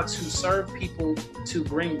learn how to serve people to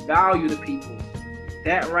bring value to people,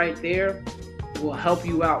 that right there will help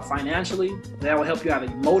you out financially. That will help you out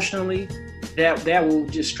emotionally. That will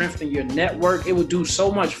just strengthen your network. It will do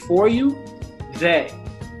so much for you that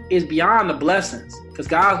is beyond the blessings, because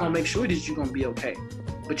God's going to make sure that you're going to be okay.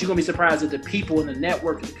 But you're going to be surprised at the people in the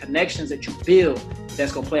network, the connections that you build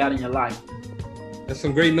that's going to play out in your life. That's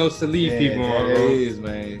some great notes to leave people on, bro. It is,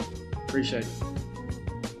 man. Appreciate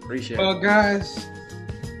it. Well, guys,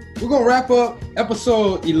 we're going to wrap up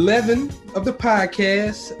episode 11 of the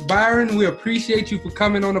podcast. Byron, we appreciate you for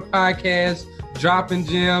coming on the podcast, dropping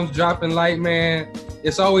gems, dropping light, man.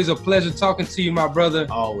 It's always a pleasure talking to you, my brother.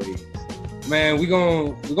 Always. Man, we're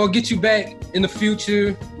gonna get you back in the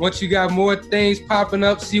future once you got more things popping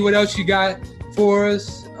up, see what else you got for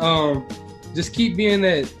us. Just keep being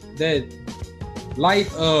that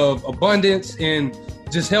light of abundance and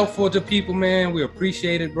just helpful to people, man. We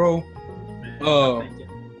appreciate it, bro. Thank you.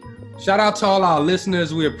 Shout out to all our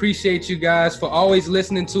listeners. We appreciate you guys for always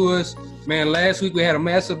listening to us. Man, last week we had a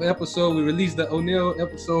massive episode. We released the O'Neal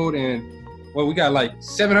episode, and we got like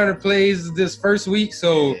 700 plays this first week.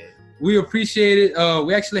 So we appreciate it.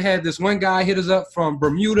 We actually had this one guy hit us up from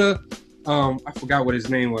Bermuda. I forgot what his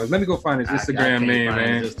name was. Let me go find his Instagram name,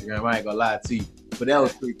 man. His Instagram. I ain't gonna lie to you. But that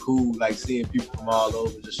was pretty cool, like seeing people from all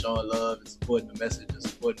over just showing love and supporting the message and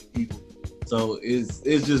supporting people. So it's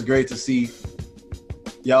just great to see.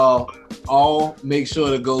 Y'all all make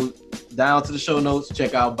sure to go down to the show notes,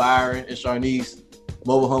 check out Byron and Sharnice,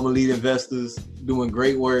 Mobile Home Elite Investors, doing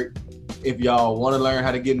great work. If y'all want to learn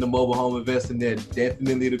how to get into mobile home investing, they're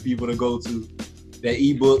definitely the people to go to. That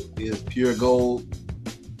ebook is pure gold.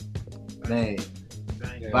 Man,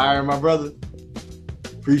 Byron, my brother,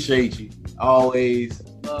 appreciate you. Always.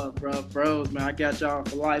 Love, bros, man. I got y'all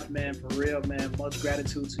for life, man. For real, man. Much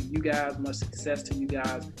gratitude to you guys. Much success to you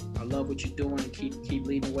guys. I love what you're doing. Keep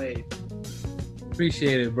leading the way.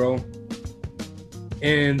 Appreciate it, bro.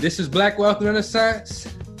 And this is Black Wealth Renaissance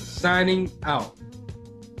signing out.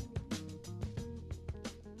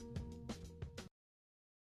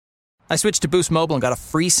 I switched to Boost Mobile and got a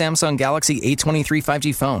free Samsung Galaxy A23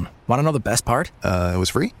 5G phone. Want to know the best part? It was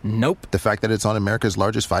free? Nope. The fact that it's on America's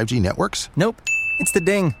largest 5G networks? Nope. It's the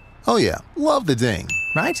ding. Oh yeah, love the ding.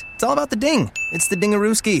 Right? It's all about the ding. It's the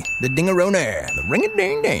dingarooski, the dingaroner, the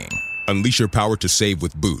ring-a-ding-ding. Unleash your power to save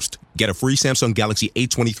with Boost. Get a free Samsung Galaxy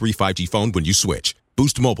A23 5G phone when you switch.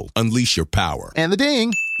 Boost Mobile. Unleash your power. And the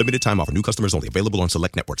ding. Limited time offer. New customers only. Available on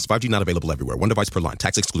select networks. 5G not available everywhere. One device per line.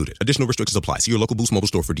 Tax excluded. Additional restrictions apply. See your local Boost Mobile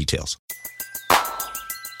store for details.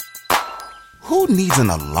 Who needs an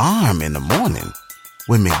alarm in the morning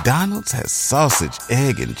when McDonald's has sausage,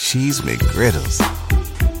 egg, and cheese McGriddles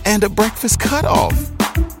and a breakfast cutoff.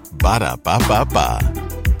 Ba-da-ba-ba-ba.